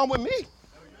nothing wrong with me.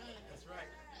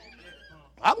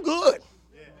 I'm good.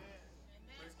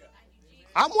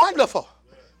 I'm wonderful.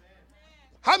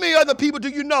 How many other people do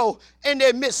you know in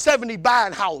their mid-70s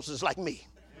buying houses like me?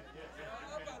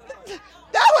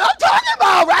 That's what I'm talking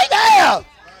about right now.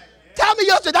 Tell me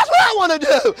yourself. That's what I want to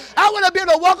do. I want to be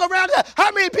able to walk around there.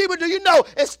 How many people do you know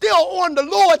is still on the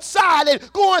Lord's side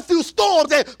and going through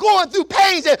storms and going through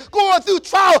pains and going through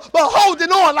trial, but holding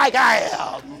on like I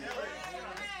am?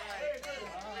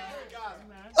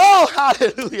 Oh,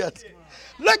 hallelujah.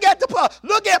 Look at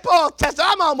Paul's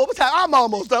testimony. I'm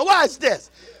almost done. Watch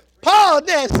this. Paul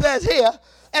then says here,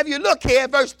 if you look here,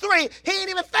 verse 3, he ain't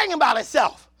even thinking about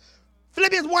himself.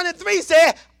 Philippians 1:3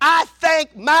 said, I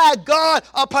thank my God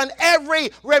upon every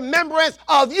remembrance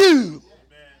of you. Amen.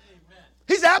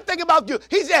 He said, I'm thinking about you.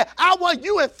 He said, I want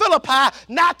you in Philippi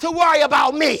not to worry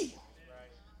about me.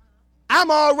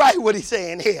 I'm all right, what he's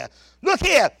saying here. Look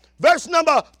here, verse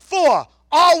number 4.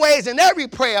 Always in every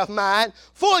prayer of mine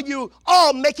for you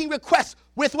all making requests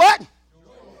with what? Joy.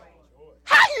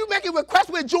 How are you making requests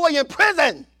with joy in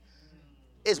prison?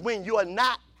 It's when you are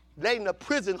not letting the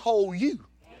prison hold you.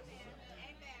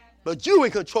 But you in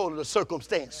control of the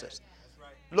circumstances.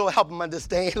 Lord, help them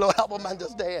understand. Lord, help them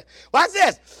understand. Watch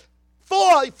this.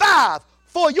 5.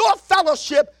 For your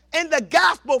fellowship in the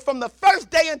gospel from the first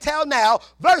day until now.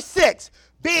 Verse 6.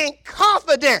 Being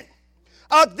confident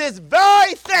of this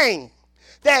very thing,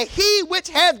 that he which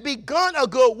has begun a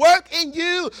good work in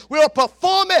you will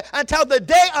perform it until the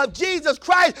day of Jesus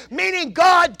Christ, meaning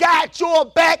God got your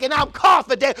back, and I'm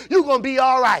confident you're going to be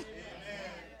all right.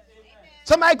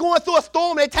 Somebody going through a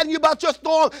storm, they're telling you about your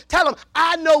storm, tell them,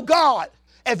 I know God.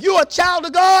 If you're a child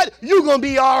of God, you're going to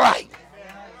be all right.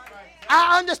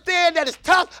 I understand that it's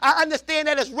tough. I understand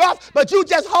that it's rough, but you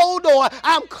just hold on.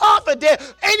 I'm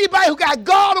confident anybody who got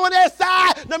God on their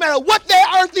side, no matter what their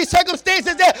earthly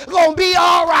circumstances is, going to be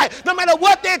all right. No matter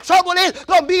what their trouble is,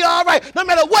 going to be all right. No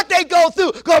matter what they go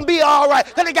through, going to be all right.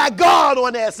 Because they got God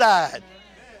on their side.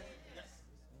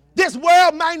 This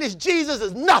world minus Jesus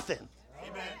is nothing.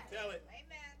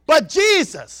 But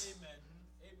Jesus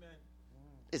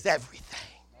is everything.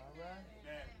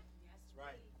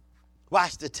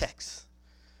 Watch the text.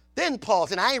 Then Paul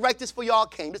said, I ain't write this for y'all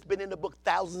came. It's been in the book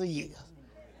thousands of years.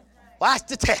 Watch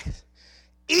the text.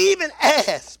 Even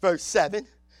as, verse 7,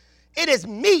 It is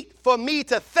meet for me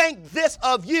to think this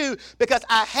of you because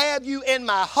I have you in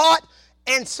my heart,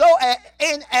 and so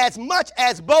in as much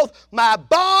as both my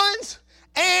bonds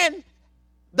and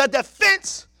the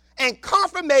defense and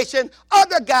confirmation of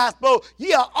the gospel,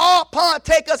 ye are all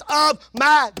partakers of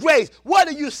my grace. What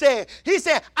are you saying? He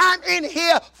said, I'm in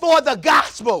here for the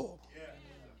gospel. Yeah.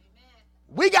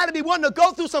 We got to be willing to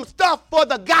go through some stuff for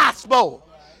the gospel.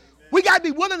 We got to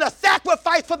be willing to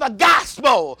sacrifice for the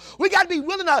gospel. We got to be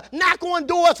willing to knock on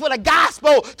doors for the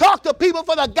gospel, talk to people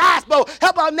for the gospel,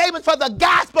 help our neighbors for the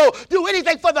gospel, do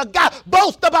anything for the gospel,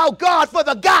 boast about God for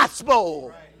the gospel.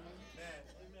 Right.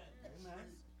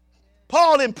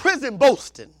 Paul in prison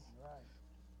boasting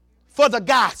for the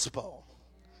gospel.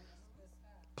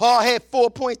 Paul had 4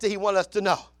 points that he wanted us to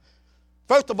know.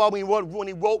 First of all, when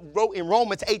he wrote in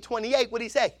Romans 8:28, what did he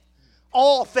say?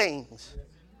 All things.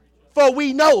 For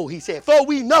we know, he said, for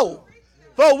we know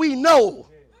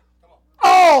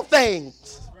all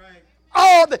things.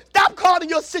 Stop calling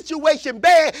your situation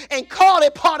bad and call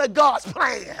it part of God's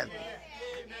plan.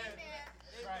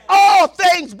 All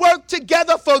things work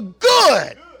together for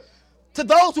good to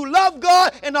those who love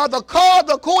God and are the called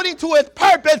according to his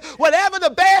purpose. Whatever the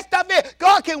bad stuff is,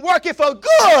 God can work it for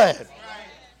good.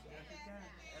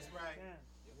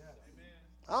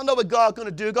 I don't know what God's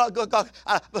going to do.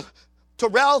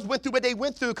 Terrells went through what they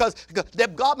went through because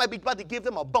God might be about to give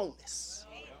them a bonus.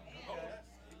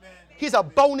 He's a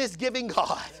bonus-giving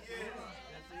God.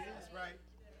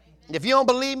 If you don't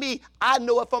believe me, I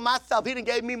know it for myself. He done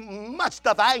gave me much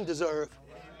stuff I ain't deserve.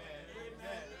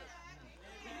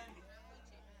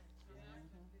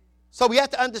 So we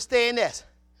have to understand this.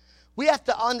 We have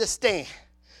to understand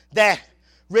that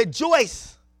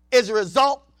rejoice is a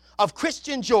result of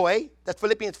Christian joy, that's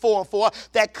Philippians 4:4,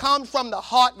 that comes from the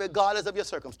heart regardless of your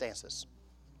circumstances.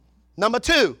 Number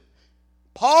 2,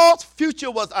 Paul's future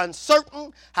was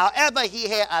uncertain. However, he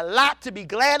had a lot to be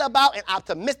glad about and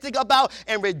optimistic about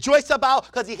and rejoice about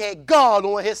because he had God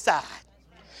on his side.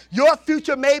 Your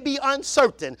future may be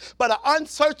uncertain, but an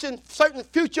uncertain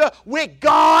future with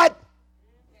God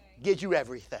gives you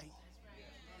everything.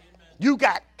 You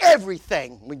got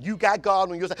everything when you got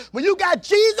God on your side. When you got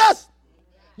Jesus,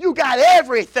 you got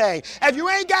everything. If you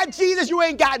ain't got Jesus, you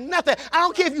ain't got nothing. I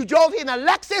don't care if you drove in a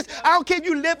Lexus. I don't care if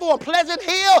you live on Pleasant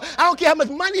Hill. I don't care how much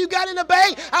money you got in the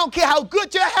bank. I don't care how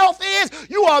good your health is.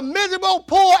 You are miserable,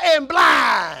 poor, and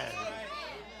blind.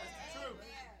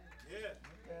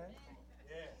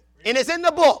 And it's in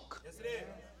the book.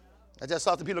 I just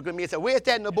saw some people look at me and said, where's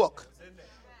that in the book?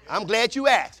 I'm glad you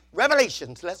asked.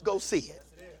 Revelations, let's go see it.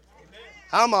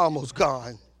 I'm almost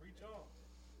gone.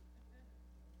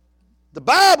 The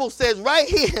Bible says right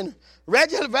here in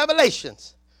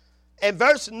Revelations, in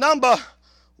verse number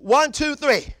 1, 2,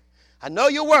 3. I know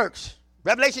your works.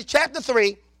 Revelation chapter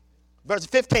 3, verse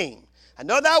 15. I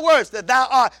know thy works, that thou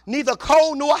art neither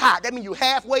cold nor hot. That means you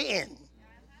halfway in.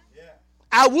 Yeah.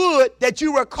 I would that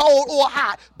you were cold or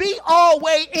hot. Be all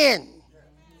way in.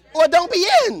 Or don't be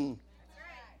in.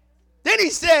 Then he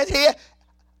says here,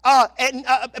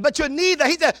 but you're neither.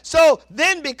 He said, so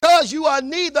then because you are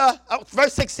neither,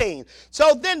 verse 16.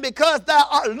 So then because thou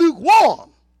art lukewarm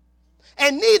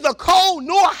and neither cold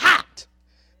nor hot,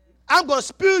 I'm going to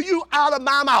spew you out of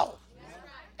my mouth.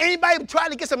 Anybody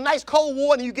trying to get some nice cold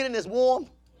water and you get in this warm?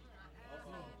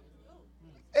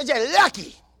 It's just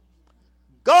lucky.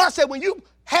 God said when you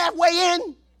halfway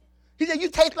in, he said you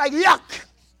taste like yuck.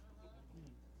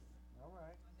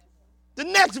 The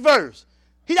next verse.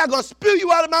 He's not going to spew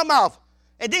you out of my mouth.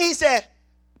 And then he said,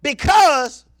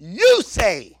 because you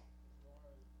say,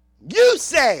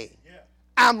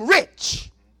 I'm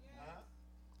rich,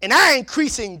 and I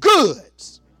increase in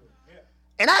goods,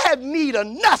 and I have need of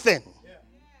nothing.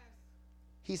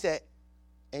 He said,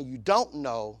 and you don't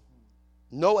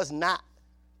knowest not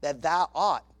that thou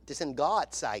art, this in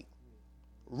God's sight,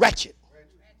 wretched.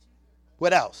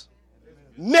 What else?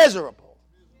 Miserable.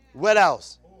 What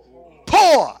else?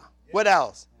 Poor. What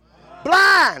else?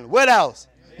 Blind. What else?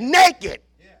 Naked.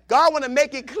 God want to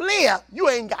make it clear you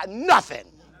ain't got nothing.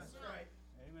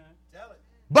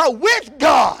 But with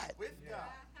God,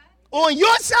 on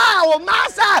your side or my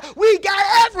side, we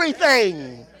got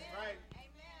everything.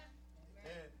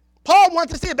 Paul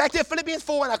wants to see it. Back there in Philippians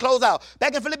 4, and I close out.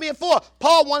 Back in Philippians 4,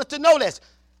 Paul wanted to know this.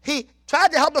 He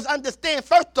tried to help us understand,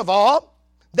 first of all,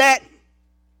 that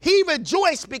he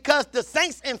rejoiced because the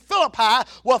saints in Philippi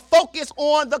were focused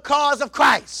on the cause of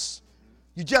Christ.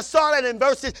 You just saw that in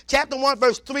chapter 1,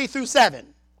 verse 3 through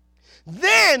 7.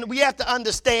 Then we have to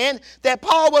understand that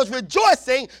Paul was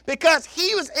rejoicing because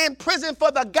he was in prison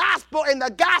for the gospel and the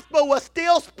gospel was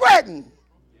still spreading.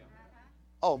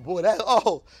 Oh, boy,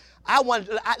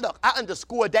 I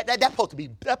underscored that. That's supposed to be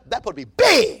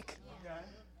big.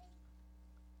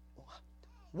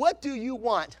 What do you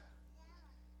want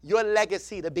your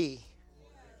legacy to be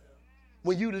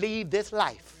when you leave this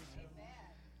life?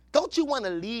 Don't you want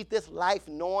to leave this life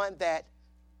knowing that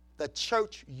the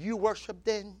church you worshiped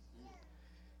in,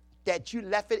 that you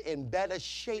left it in better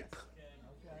shape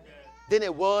than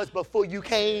it was before you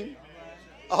came?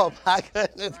 Oh, my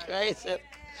goodness gracious.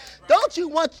 Don't you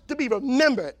want to be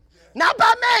remembered, not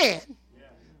by man,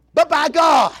 but by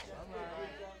God,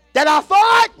 that I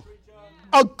fought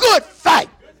a good fight,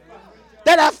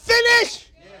 that I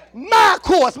finished my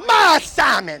course, my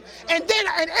assignment, and then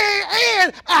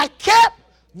and I kept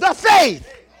the faith.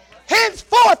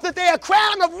 Henceforth that there a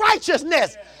crown of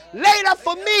righteousness laid up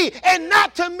for me, and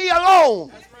not to me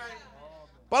alone,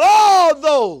 but all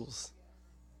those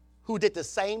who did the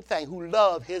same thing, who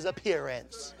loved his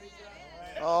appearance.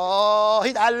 Oh,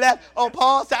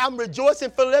 Paul said, I'm rejoicing,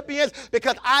 Philippians,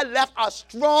 because I left a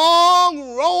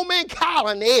strong Roman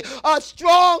colony, a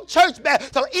strong church back.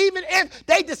 So even if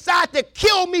they decide to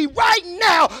kill me right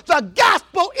now, the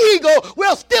gospel eagle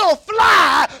will still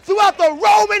fly throughout the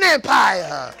Roman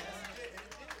Empire.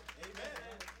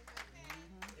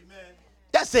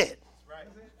 That's it.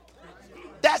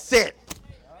 That's it.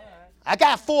 I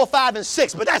got 4, 5, and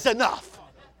 6, but that's enough.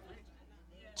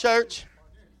 Church,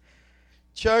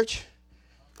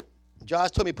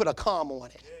 Josh told me put a comma on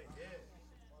it.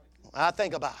 I'll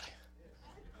think about it.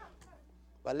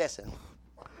 But listen,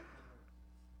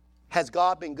 has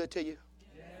God been good to you?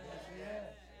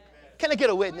 Can I get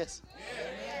a witness?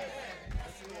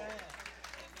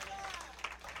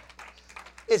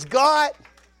 Is God,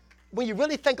 when you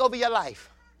really think over your life,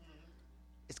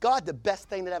 is God the best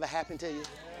thing that ever happened to you?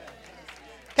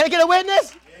 Can I get a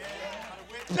witness?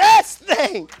 Best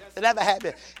thing that ever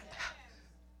happened.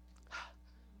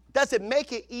 Does it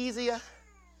make it easier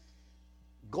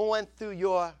going through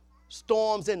your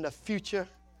storms in the future,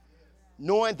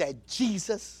 knowing that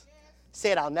Jesus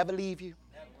said, I'll never leave you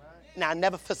and I'll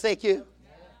never forsake you?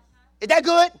 Is that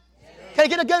good? Can I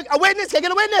get a witness? Can I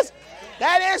get a witness?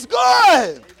 That is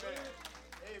good.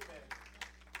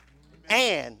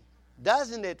 And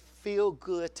doesn't it feel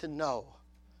good to know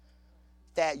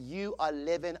that you are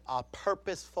living a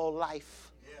purposeful life?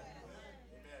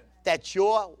 That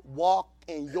your walk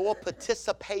and your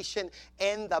participation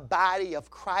in the body of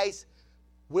Christ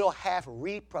will have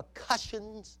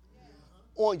repercussions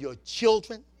on your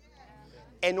children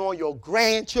and on your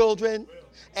grandchildren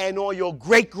and on your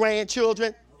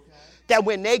great-grandchildren. That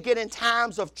when they get in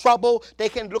times of trouble, they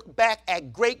can look back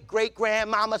at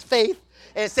great-great-grandmama's faith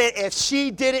and say, if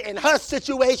she did it in her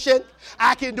situation,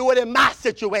 I can do it in my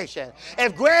situation.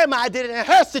 If grandma did it in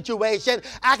her situation,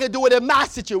 I can do it in my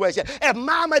situation. If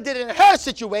mama did it in her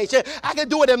situation, I can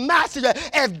do it in my situation.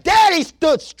 If daddy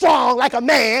stood strong like a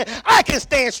man, I can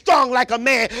stand strong like a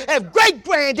man. If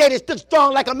great-granddaddy stood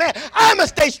strong like a man, I'm going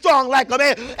to stay strong like a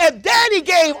man. If daddy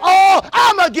gave all,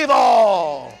 I'm going to give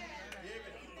all.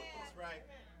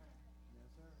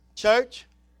 Church,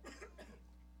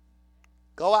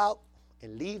 go out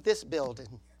and leave this building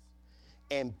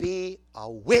and be a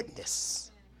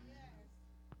witness.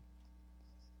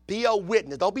 Be a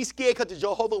witness. Don't be scared because the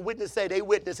Jehovah's Witnesses say they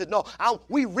witnesses. No,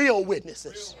 we real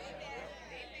witnesses.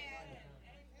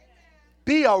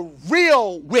 Be a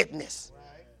real witness.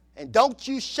 And don't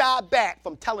you shy back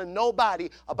from telling nobody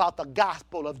about the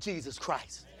gospel of Jesus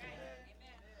Christ.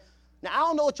 Now, I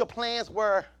don't know what your plans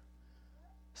were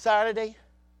Saturday,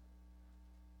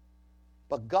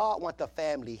 but God wants the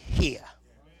family here.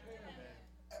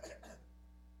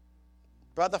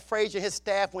 Brother Frazier and his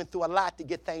staff went through a lot to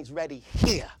get things ready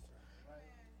here.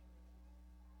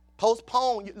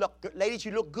 Postpone. Look, ladies,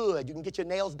 you look good. You can get your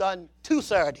nails done 2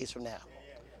 Saturdays from now.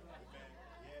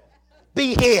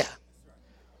 Be here.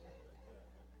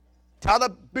 Tell the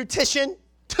beautician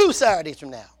 2 Saturdays from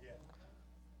now.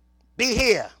 Be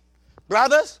here.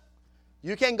 Brothers,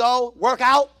 you can go work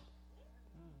out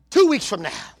 2 weeks from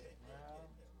now.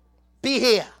 Be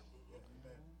here.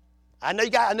 I know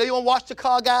you want to watch the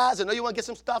car, guys. I know you want to get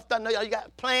some stuff done. I know you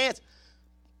got plans.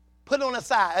 Put it on the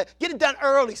side. Get it done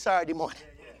early Saturday morning.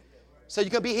 So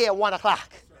you can be here at 1 o'clock.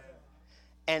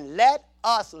 And let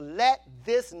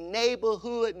this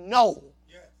neighborhood know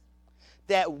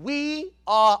that we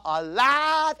are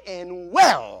alive and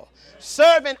well,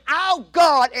 serving our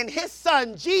God and his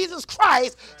son, Jesus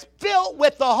Christ, filled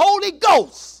with the Holy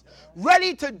Ghost,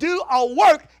 ready to do a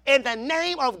work in the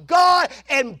name of God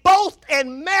and boast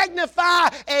and magnify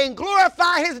and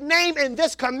glorify his name in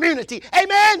this community.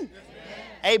 Amen?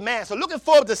 Amen. So looking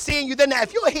forward to seeing you then. Now,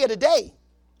 if you're here today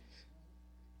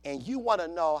and you want to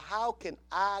know how can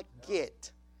I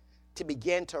get to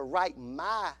begin to write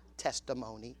my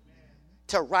testimony,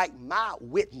 to write my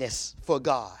witness for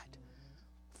God.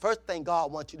 First thing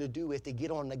God wants you to do is to get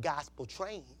on the gospel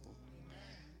train.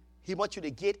 He wants you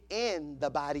to get in the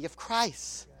body of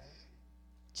Christ.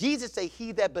 Jesus said,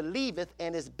 he that believeth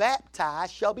and is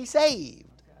baptized shall be saved.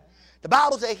 The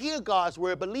Bible says, hear God's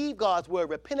word, believe God's word,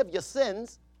 repent of your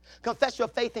sins, confess your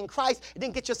faith in Christ, and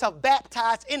then get yourself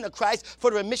baptized into Christ for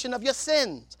the remission of your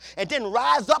sins. And then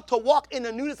rise up to walk in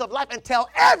the newness of life and tell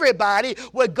everybody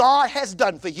what God has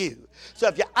done for you. So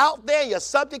if you're out there and you're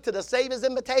subject to the Savior's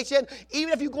invitation,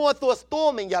 even if you're going through a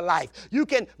storm in your life, you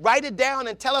can write it down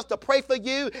and tell us to pray for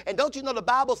you. And don't you know the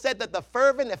Bible said that the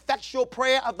fervent, effectual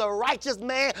prayer of the righteous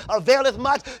man availeth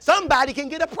much? Somebody can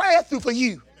get a prayer through for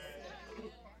you.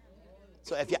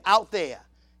 So if you're out there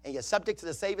and you're subject to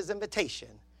the Savior's invitation,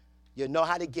 you know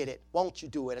how to get it. Won't you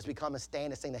do it as we come and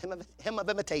stand and sing the hymn of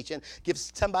invitation? Give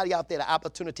somebody out there the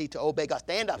opportunity to obey God.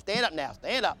 Stand up now,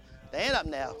 stand up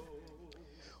now.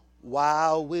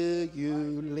 While will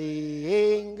you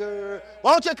linger?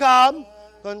 Won't you come?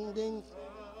 The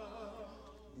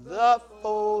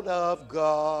fold of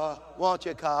God. Won't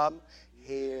you come?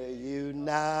 Hear you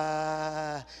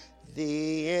now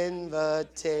the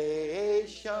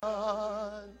invitation.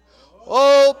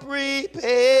 Oh, prepare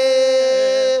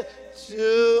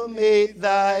to meet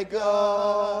thy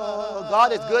God.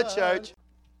 God is good, church.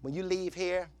 When you leave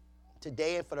here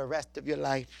today and for the rest of your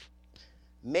life,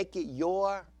 make it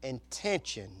your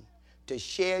intention to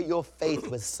share your faith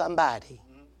with somebody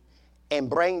and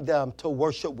bring them to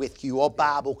worship with you or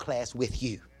Bible class with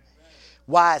you.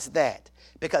 Why is that?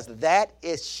 Because that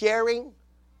is sharing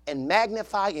and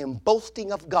magnifying and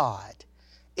boasting of God.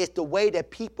 It's the way that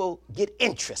people get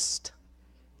interest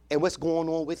in what's going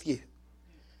on with you.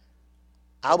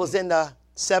 I was in the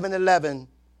 7-Eleven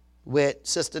with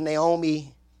Sister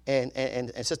Naomi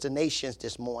and Sister Nations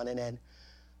this morning, and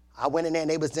I went in there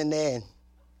and they was in there, and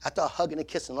I started hugging and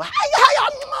kissing them.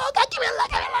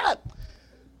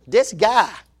 This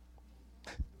guy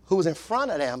who was in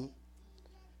front of them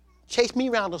chased me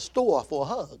around the store for a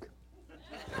hug.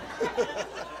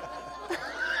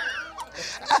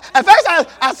 At first,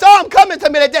 I saw him coming to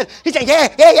me like this. He said,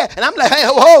 yeah. And I'm like, hey,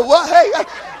 whoa, what? Hey.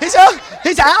 He said,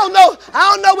 I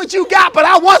don't know what you got, but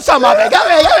I want some of it. Come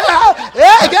here.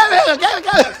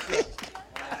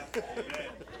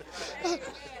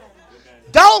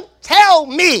 Don't tell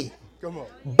me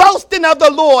boasting of the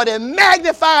Lord and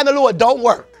magnifying the Lord don't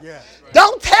work. Yeah.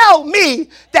 Don't tell me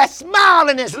that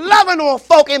smiling and loving on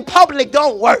folk in public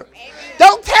don't work. Amen.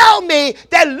 Don't tell me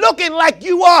that looking like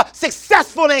you are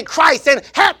successful in Christ and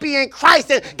happy in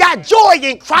Christ and got joy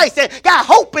in Christ and got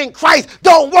hope in Christ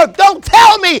don't work. Don't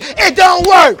tell me it don't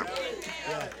work.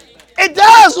 It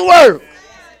does work.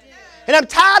 And I'm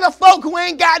tired of folk who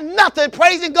ain't got nothing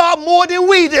praising God more than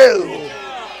we do.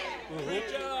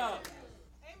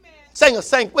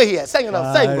 Sing, where he at? Sing,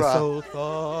 bro.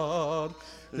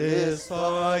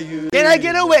 Can I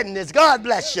get a witness? God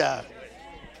bless you.